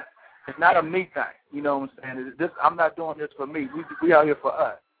it's not a me thing. You know what I'm saying? I'm not doing this for me. We out here for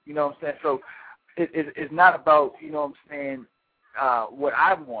us. You know what I'm saying? So it's not about, what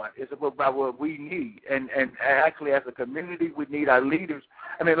I want. It's about what we need. And actually, as a community, we need our leaders.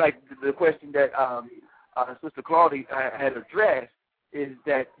 Like the question that Sister Clardy had addressed is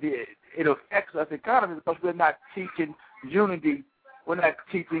that it affects us economy because we're not teaching unity. We're not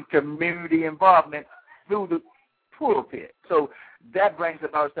teaching community involvement through the pulpit. So that brings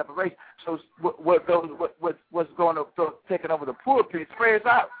about separation. So what's going to taking over the pulpit spreads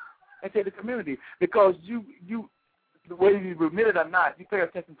out into the community because you whether you admit it or not, you pay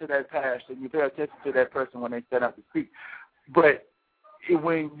attention to that pastor and you pay attention to that person when they stand up to speak. But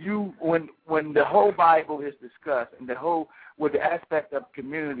when the whole Bible is discussed and with the aspect of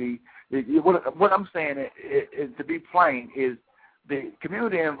community, what I'm saying is to be plain is the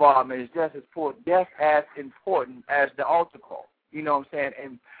community involvement is just as important as the altar call. You know what I'm saying?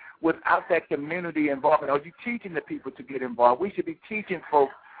 And without that community involvement, are you teaching the people to get involved? We should be teaching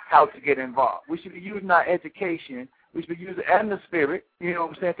folks how to get involved. We should be using our education. We should be using and the spirit, you know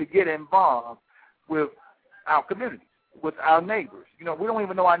what I'm saying, to get involved with our community, with our neighbors. We don't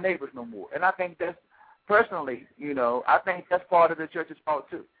even know our neighbors no more. And I think that's, personally, I think that's part of the church's fault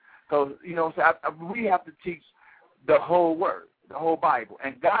too. Because, we have to teach the whole word, the whole Bible.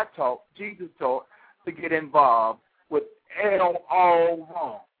 And Jesus taught to get involved with all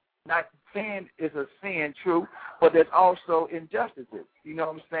wrong. Not sin is a sin, true, but there's also injustices, you know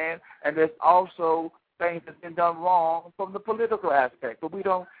what I'm saying? And there's also things that's been done wrong from the political aspect, but we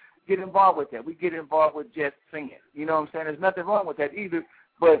don't get involved with that. We get involved with just sin, you know what I'm saying? There's nothing wrong with that either,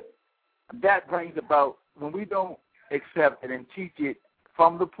 but that brings about, when we don't accept it and teach it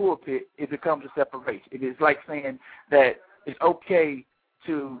from the pulpit, it becomes a separation. It is like saying that it's okay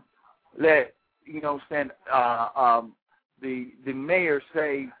to let you know what I'm saying, the mayor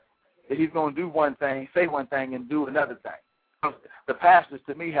say that he's going to do one thing, say one thing, and do another thing. The pastors,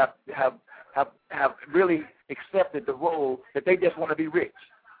 to me, have really accepted the role that they just want to be rich.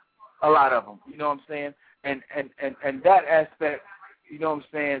 A lot of them, you know what I'm saying, and that aspect, you know what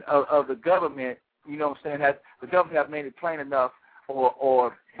I'm saying, of the government, you know what I'm saying, the government has made it plain enough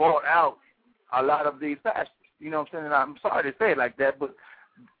or brought out a lot of these pastors. You know what I'm saying? And I'm sorry to say it like that, but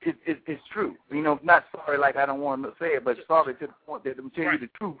it's true. You know, not sorry like I don't want to say it, but sorry to the point that I'm telling you the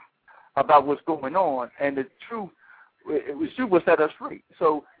truth about what's going on, and the truth will set us free.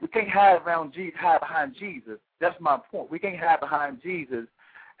 So we can't hide behind Jesus. That's my point. We can't hide behind Jesus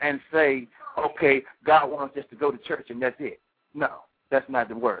and say, okay, God wants us to go to church and that's it. No, that's not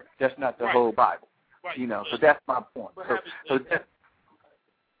the word. That's not the whole Bible. Right. You know, so that's my point. So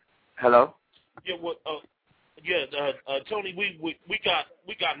hello? Yeah, well, Tony, we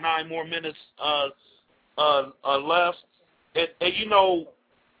got 9 more minutes left, and you know,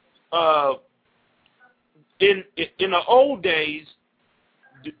 in the old days,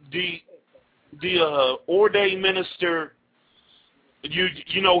 the ordained minister,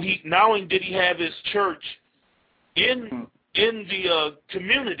 you know, he not only did he have his church in the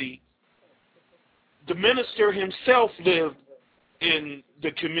community, the minister himself lived in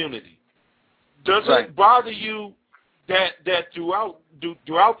the community. Does it bother you that throughout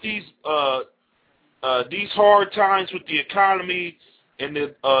these hard times with the economy and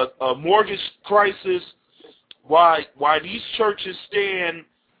the mortgage crisis, why these churches stand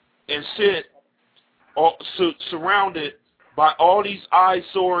and sit surrounded by all these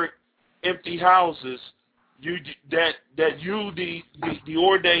eyesore empty houses? The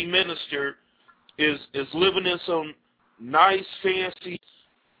ordained minister is living in some nice fancy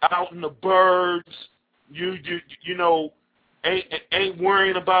out in the birds, you know, ain't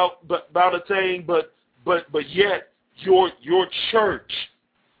worrying about a thing, but yet your church,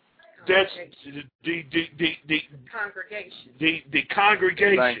 that's the congregation, the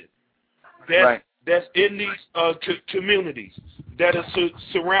congregation that's in these communities that are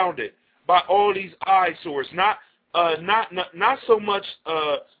surrounded by all these eyesores, not so much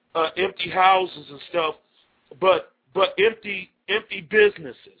empty houses and stuff, but empty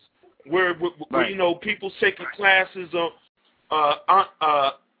businesses where you know, people taking classes on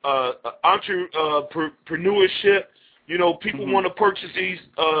entrepreneurship. You know, people want to purchase these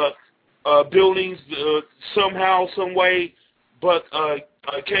buildings somehow, some way, but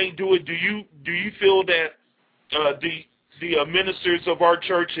can't do it. Do you feel that the ministers of our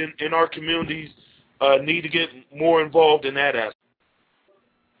church in our communities need to get more involved in that aspect?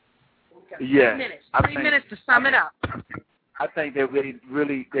 Yeah, 3 minutes to sum it up. I think that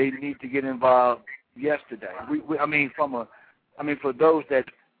they need to get involved yesterday. For those that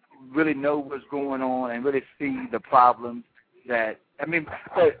really know what's going on and really see the problems that,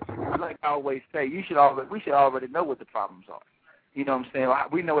 but like I always say, we should already know what the problems are. You know what I'm saying?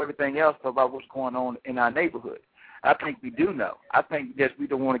 We know everything else about what's going on in our neighborhood. I think we do know. I think that we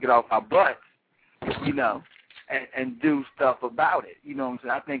don't want to get off our butts, you know, and do stuff about it. You know what I'm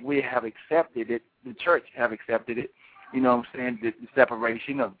saying? I think we have accepted it. The church have accepted it. You know what I'm saying? The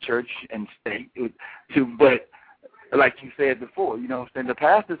separation of church and state. But like you said before, you know what I'm saying? The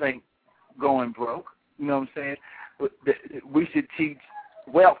pastors ain't going broke. You know what I'm saying? But we should teach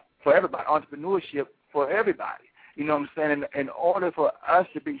wealth for everybody, entrepreneurship for everybody. You know what I'm saying? In order for us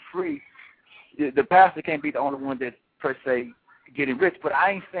to be free, the pastor can't be the only one that's per se getting rich. But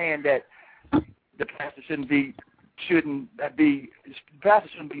I ain't saying that the pastor shouldn't be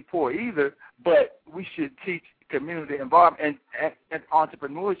poor either. But we should teach community involvement and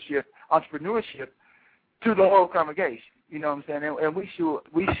entrepreneurship to the whole congregation. You know what I'm saying? And we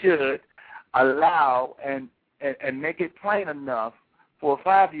should allow and make it plain enough for a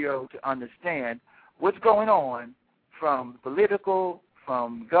 5-year-old to understand what's going on, from political,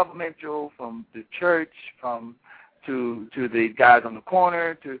 from governmental, from the church, to the guys on the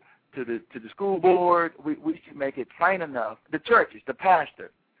corner, to the school board. We should make it plain enough. The churches, the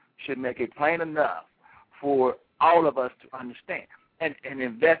pastor, should make it plain enough for all of us to understand. And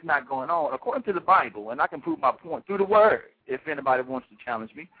if that's not going on, according to the Bible, and I can prove my point through the Word, if anybody wants to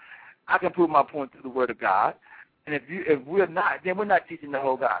challenge me, I can prove my point through the Word of God. And if we're not, then we're not teaching the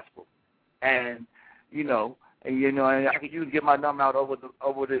whole gospel. And and I can use get my number out over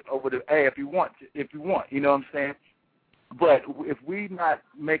the air if you want. You know what I'm saying? But if we're not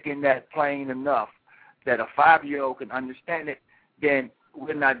making that plain enough that a 5-year-old can understand it, then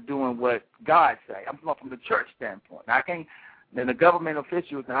we're not doing what God say. I'm talking from the church standpoint. I can't. Then the government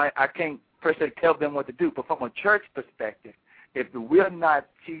officials, I can't per se tell them what to do. But from a church perspective, if we're not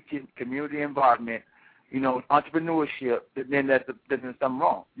teaching community involvement, entrepreneurship, then there's something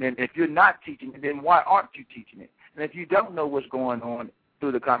wrong. Then if you're not teaching it, then why aren't you teaching it? And if you don't know what's going on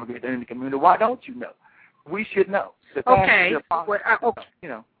through the congregation in the community, why don't you know? We should know. Okay.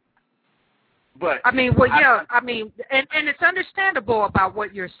 But and it's understandable about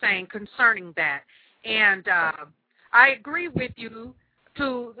what you're saying concerning that, and I agree with you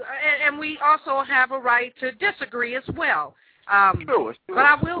too. And we also have a right to disagree as well. Sure, but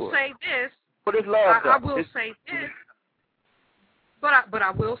I will say this. But it's love. I will say this. But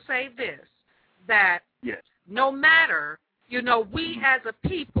I will say this, that yes. No matter, we as a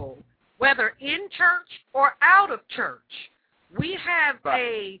people, whether in church or out of church, we have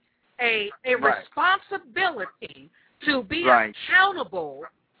a responsibility to be accountable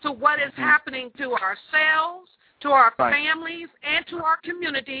to what is happening to ourselves, to our families, and to our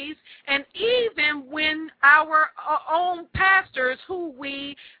communities, and even when our own pastors who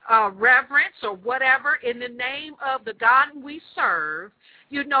we reverence or whatever in the name of the God we serve,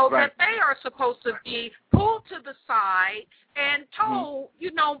 that they are supposed to be pulled to the side and told,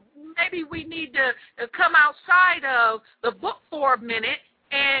 maybe we need to come outside of the book for a minute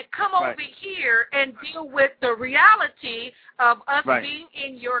and come over here and deal with the reality of us being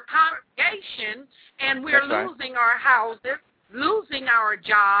in your congregation, and we're losing our houses, losing our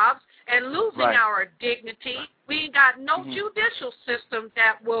jobs, and losing our dignity. We ain't got no judicial system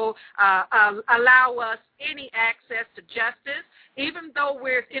that will allow us any access to justice, even though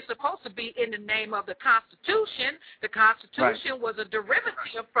it's supposed to be in the name of the Constitution. The Constitution was a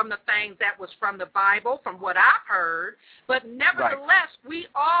derivative from the things that was from the Bible, from what I've heard. But nevertheless, we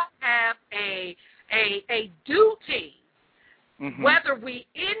all have a duty, whether we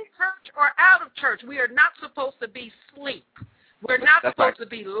in church or out of church. We are not supposed to be asleep. We're not supposed to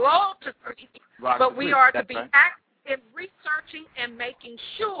be lulled to sleep, but we are to be active in researching and making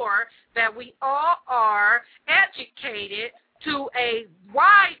sure that we all are educated to a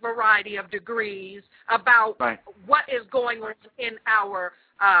wide variety of degrees about what is going on in our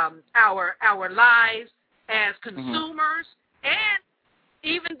lives as consumers. And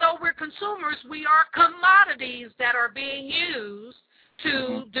even though we're consumers, we are commodities that are being used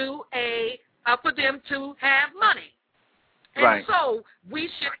to do for them to have money. And so we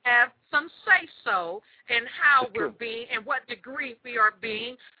should have some say-so in how we're being and what degree we are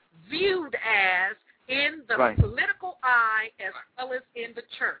being viewed as in the political eye as well as in the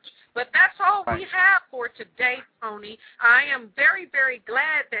church. But that's all we have for today, Tony. I am very, very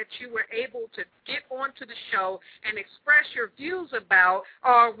glad that you were able to get onto the show and express your views about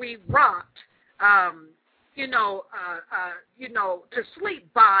are we rocked, to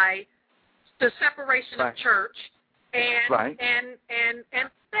sleep by the separation of church and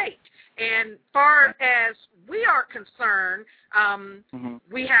state. And far as we are concerned,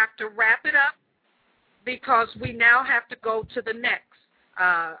 we have to wrap it up because we now have to go to the next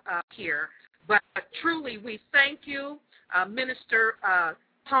here. But truly, we thank you, Minister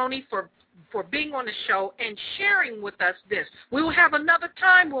Tony, for being on the show and sharing with us this. We will have another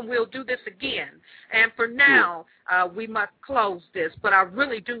time when we'll do this again. And for now, we must close this. But I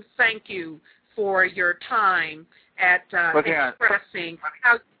really do thank you for your time at expressing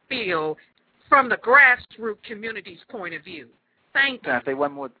how you feel from the grassroots community's point of view. Thank you. Can I say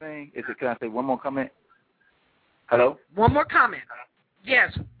one more thing? Can I say one more comment? Hello? One more comment.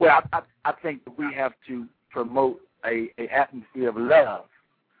 Yes. Well, I think that we have to promote an atmosphere of love.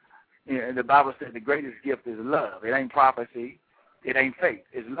 And the Bible says the greatest gift is love. It ain't prophecy. It ain't faith.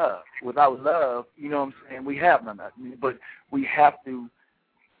 It's love. Without love, you know what I'm saying, we have none. But we have to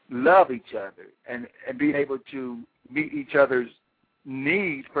love each other and be able to meet each other's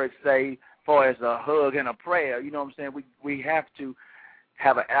needs, per se, far as a hug and a prayer. You know what I'm saying? We have to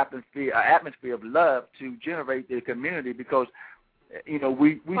have an atmosphere of love to generate the community because, we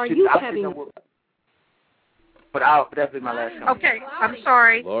should. But that's my last comment. Okay, I'm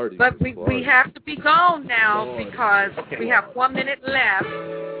sorry, Lardy, but we have to be gone now because we have 1 minute left,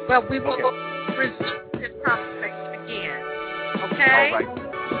 but we will resume this conversation again. Okay?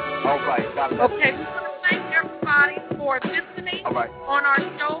 All right. God bless. Okay, we want to thank everybody for listening on our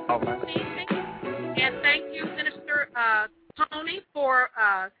show this evening. And thank you, Minister Tony, for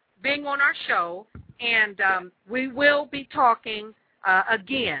being on our show. And we will be talking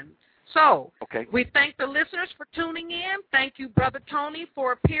again. So we thank the listeners for tuning in. Thank you, Brother Tony,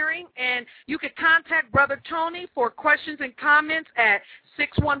 for appearing. And you can contact Brother Tony for questions and comments at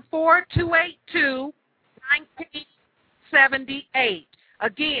 614-282-1978.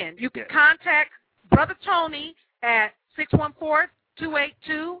 Again, you can contact Brother Tony at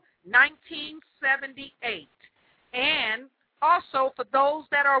 614-282-1978. And Also, for those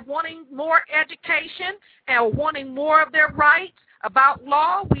that are wanting more education and wanting more of their rights about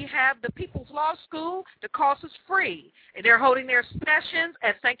law, we have the People's Law School. The course is free. And they're holding their sessions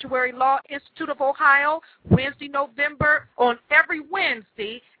at Sanctuary Law Institute of Ohio, on every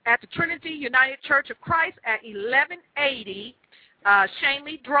Wednesday at the Trinity United Church of Christ at 1180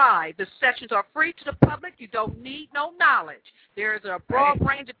 Shanley Drive. The sessions are free to the public. You don't need no knowledge. There's a broad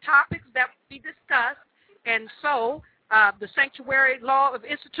range of topics that will be discussed. And so the Sanctuary Law of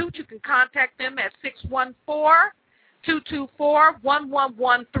Institute, you can contact them at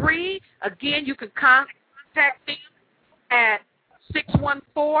 614-224-1113. Again, you can contact them at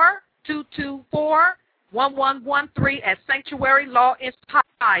 614-224-1113 at Sanctuary Law Institute,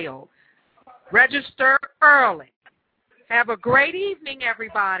 Ohio. Register early. Have a great evening,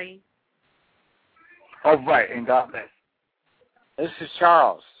 everybody. All right, and God bless. This is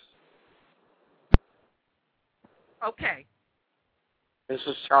Charles. Okay. This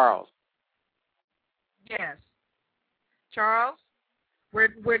is Charles. Yes. Charles, we're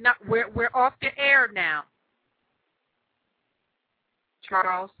off the air now.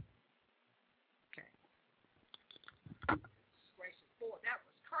 Charles. Okay. Boy, that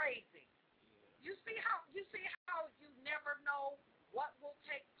was crazy. You see how you never know what will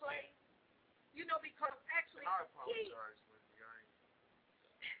take place? You know, because actually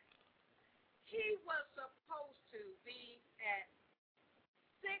he was supposed to be at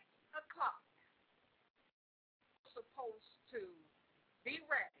 6 o'clock. Supposed to be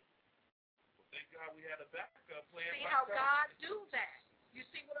ready. Well, thank God we had a backup plan. See how God do that. You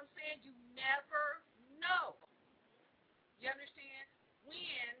see what I'm saying? You never know. You understand?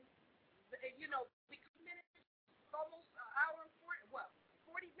 When, because minutes, almost an hour and 40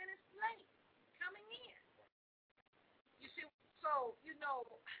 minutes late coming in. You see, so,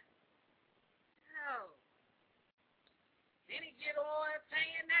 then he get on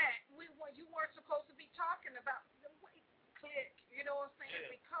saying that. You weren't supposed to be talking about click, you know what I'm saying?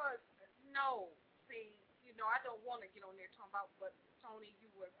 Yeah. Because, I don't want to get on there talking about, but Tony,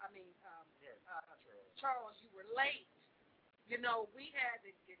 Charles, you were late. We had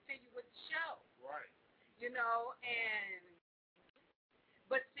to continue with the show. Right.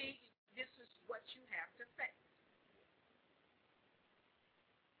 But see, this is what you have to face.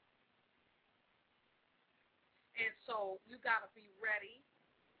 And so you got to be ready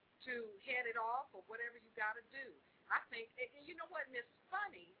to head it off or whatever you got to do. I think, and you know what, and it's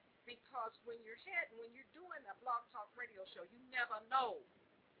funny because when you're doing a Blog Talk radio show, you never know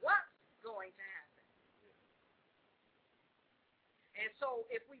what's going to happen. And so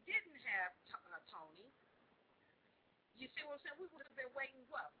if we didn't have Tony, you see what I'm saying? We would have been waiting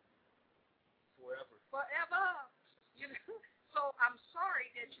what? Forever. So I'm sorry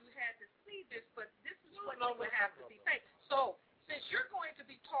that you had to see this, but this is what you would have to be faced. So since you're going to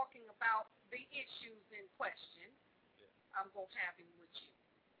be talking about the issues in question, I'm going to have him with you.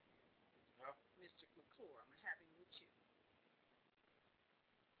 Mr. McClure, I'm going to have him with you.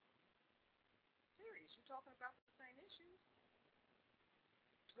 Serious, you talking about the same issues?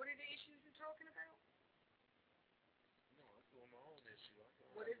 What are the issues you're talking about? No, I'm doing my own issue.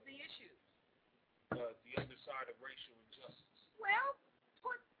 What is the issue? The other side of racial injustice. Well,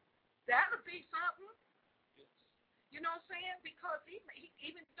 that would be something. Yes. You know what I'm saying? Because he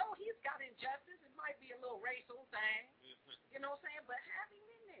even though he's got injustice, it might be a little racial thing. You know what I'm saying? But have him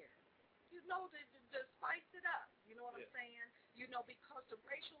in there. To spice it up. You know what I'm saying? Because the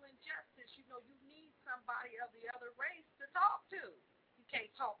racial injustice, you need somebody of the other race to talk to. You can't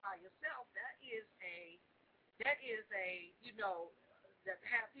talk by yourself. That is a that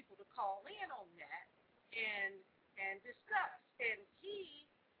have people to call in on that and discuss. And he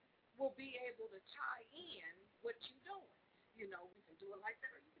will be able to tie in what you're doing. We can do it like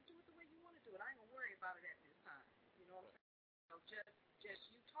that, or you can do it the way you want to do it. I ain't gonna worry about it at this time. You know what I'm saying? So just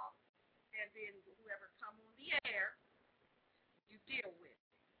you talk, and then whoever come on the air, you deal with it,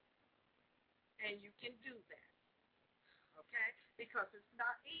 and you can do that. Okay? Because it's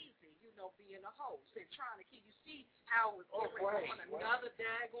not easy, being a host and trying to keep you see how it's on another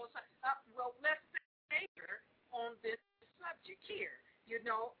daggone side. Well, let's stay here on this subject here, and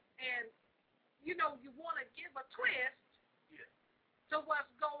you want to give a twist to what's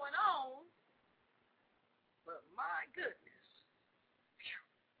going on, but my goodness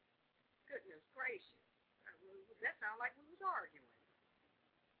gracious, that sounds like we was arguing.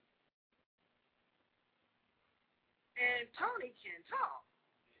 And Tony can talk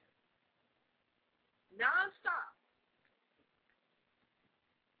nonstop.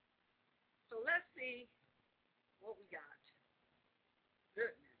 So let's see what we got.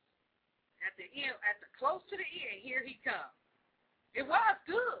 Goodness. At the end, close to the end, here he comes. It was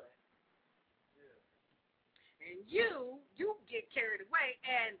good. And you get carried away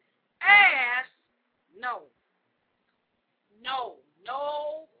and ask, no.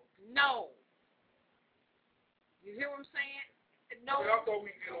 You hear what I'm saying? No. I thought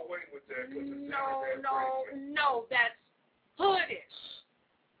we get away with that. No, that's hoodish.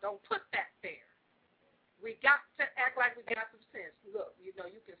 Don't put that there. We got to act like we got some sense. Look, you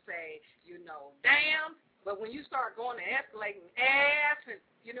can say, damn, but when you start going to escalating ass and,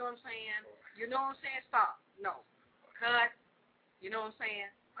 you know what I'm saying? Stop. No. Cut. You know what I'm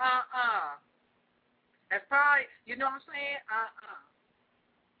saying? That's probably, you know what I'm saying?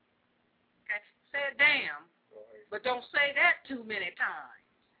 Okay. Say a damn, but don't say that too many times.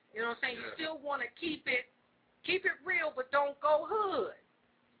 You know what I'm saying? You still want to keep it real, but don't go hood.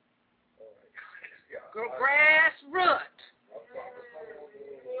 Go grassroots.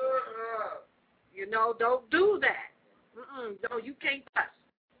 Don't do that. No, you can't cuss.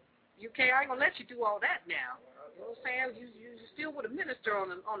 You can't. I ain't gonna let you do all that now. You know what I'm saying? You still with a minister on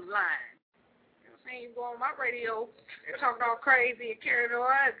the line. You know what I'm saying? You go on my radio and talking all crazy and carrying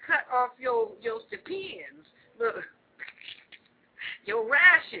on and cut off your stipends. Look, your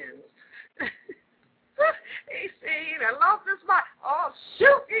rations. He done lost his mind. Oh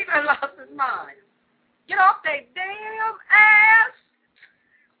shoot, he done lost his mind. Get off that damn ass.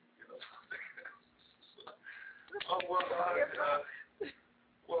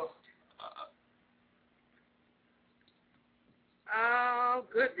 Oh,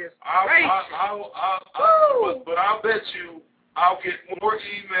 goodness gracious. But I'll bet you I'll get more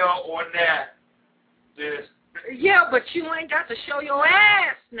email on that. Yeah, but you ain't got to show your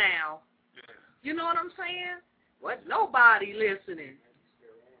ass now. Yeah. You know what I'm saying? What? Nobody listening.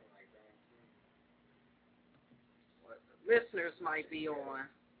 Listeners might be on.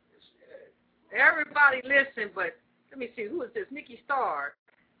 Everybody listen, but let me see, who is this? Nikki Starr.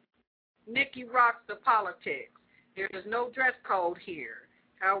 Nikki rocks the politics. There is no dress code here.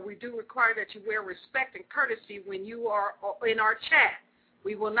 However, we do require that you wear respect and courtesy when you are in our chat.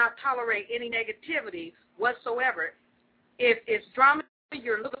 We will not tolerate any negativity whatsoever. If it's drama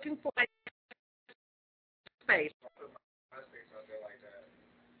you're looking for, space.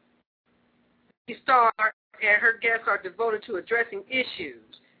 Nikki Starr and her guests are devoted to addressing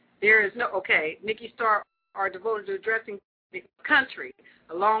issues. There is Nikki Starr are devoted to addressing the country,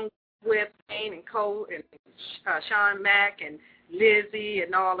 along with Wayne and Cole and Sean Mack and Lizzie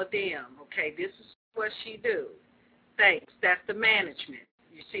and all of them. Okay, this is what she do. Thanks. That's the management.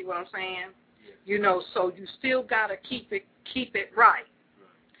 You see what I'm saying? So you still got to keep it right.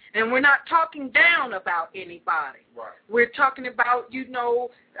 And we're not talking down about anybody. Right. We're talking about,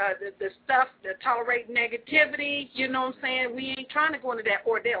 the stuff that tolerate negativity. You know what I'm saying? We ain't trying to go into that,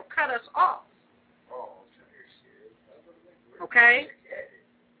 or they'll cut us off. Okay?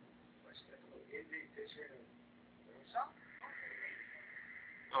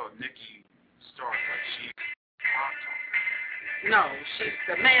 Oh, Nikki Starr, she. No, she's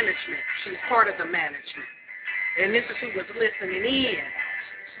the management. She's part of the management. And this is who was listening in.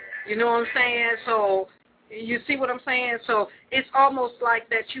 You know what I'm saying? So, you see what I'm saying? So, it's almost like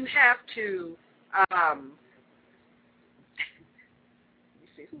that you have to, let me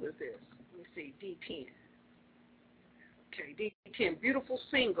see, who is this? Let me see, D10. Okay, D10, beautiful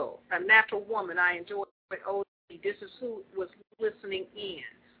single, a natural woman. I enjoy OD. This is who was listening in.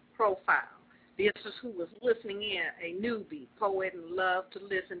 Profile. This is who was listening in, a newbie, poet, and love to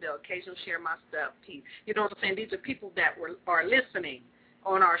listen. They'll occasionally share my stuff. You know what I'm saying? These are people that are listening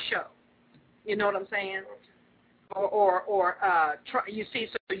on our show. You know what I'm saying? You see,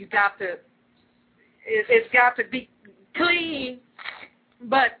 so you got to, it's got to be clean,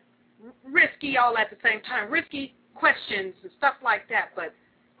 but risky all at the same time. Risky questions and stuff like that, but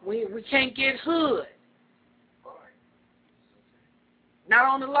we can't get hood. Not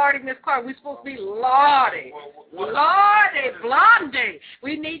on the Lardy, Miss Clark. We're supposed to be Lardy. Lardy, Blondie.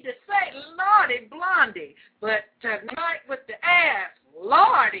 We need to say Lardy, Blondie. But tonight with the ass,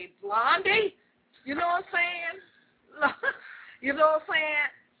 Lardy, Blondie. You know what I'm saying? You know what I'm saying?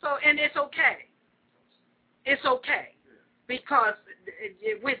 So, and it's okay. It's okay. Because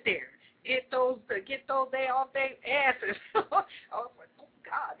we're there. Get those they off their asses. Oh,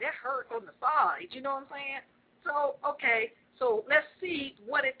 God, that hurt on the side. You know what I'm saying? So, okay. So let's see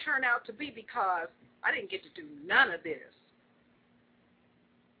what it turned out to be, because I didn't get to do none of this.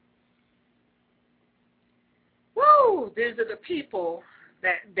 Woo! These are the people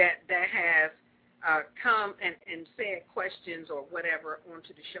that have come and said questions or whatever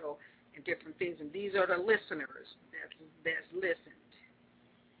onto the show and different things. And these are the listeners that's listened.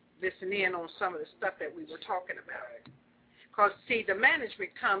 Listen in on some of the stuff that we were talking about. Because, see, the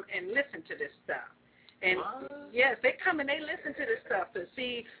management come and listen to this stuff. And, yes, they come and they listen to this stuff to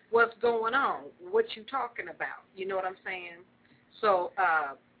see what's going on, what you talking about. You know what I'm saying? So,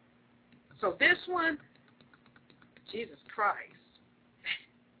 so this one, Jesus Christ.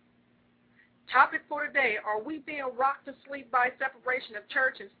 Topic for today, are we being rocked to sleep by separation of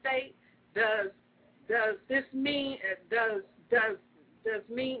church and state? Does this mean, does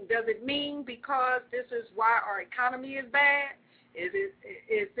it mean because this is why our economy is bad? Is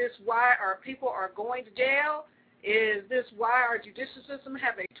this why our people are going to jail? Is this why our judicial system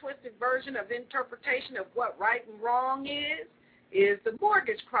have a twisted version of interpretation of what right and wrong is? Is the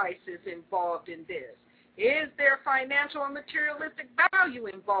mortgage crisis involved in this? Is there financial and materialistic value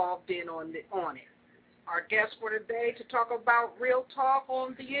involved on it? Our guest for today to talk about real talk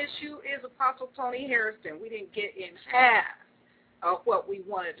on the issue is Apostle Tony Hairston. We didn't get in half of what we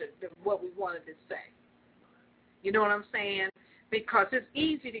wanted to say. You know what I'm saying? Because it's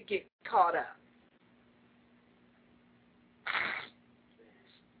easy to get caught up.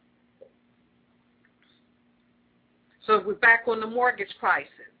 So we're back on the mortgage crisis.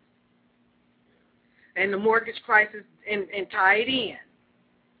 And the mortgage crisis and tie it in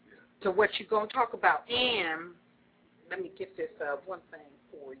to what you're going to talk about. And let me get this one thing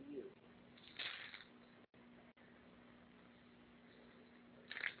for you.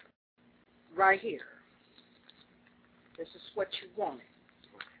 Right here. This is what you wanted.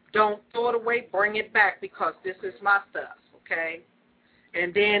 Don't throw it away. Bring it back because this is my stuff, okay?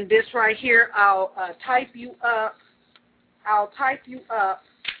 And then this right here, I'll type you up. I'll type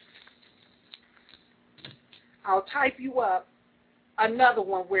you up another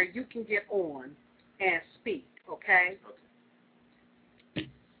one where you can get on and speak, okay?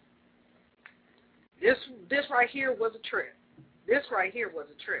 This right here was a trip. This right here was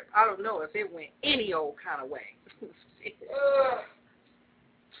a trip. I don't know if it went any old kind of way.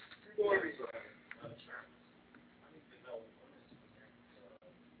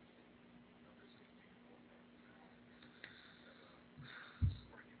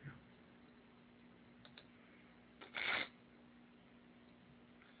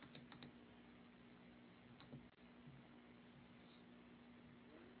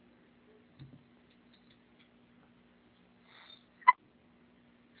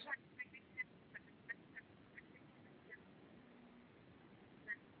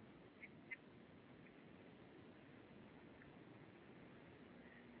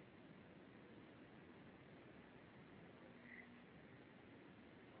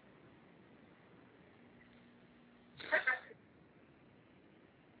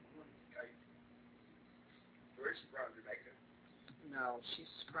 No, she's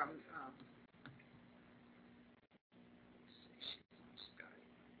from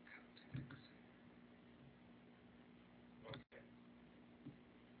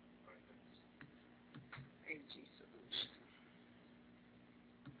AG Solution.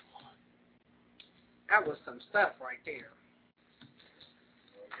 That was some stuff right there.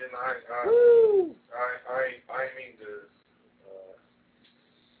 And I mean to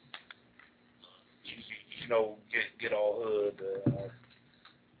get all hood.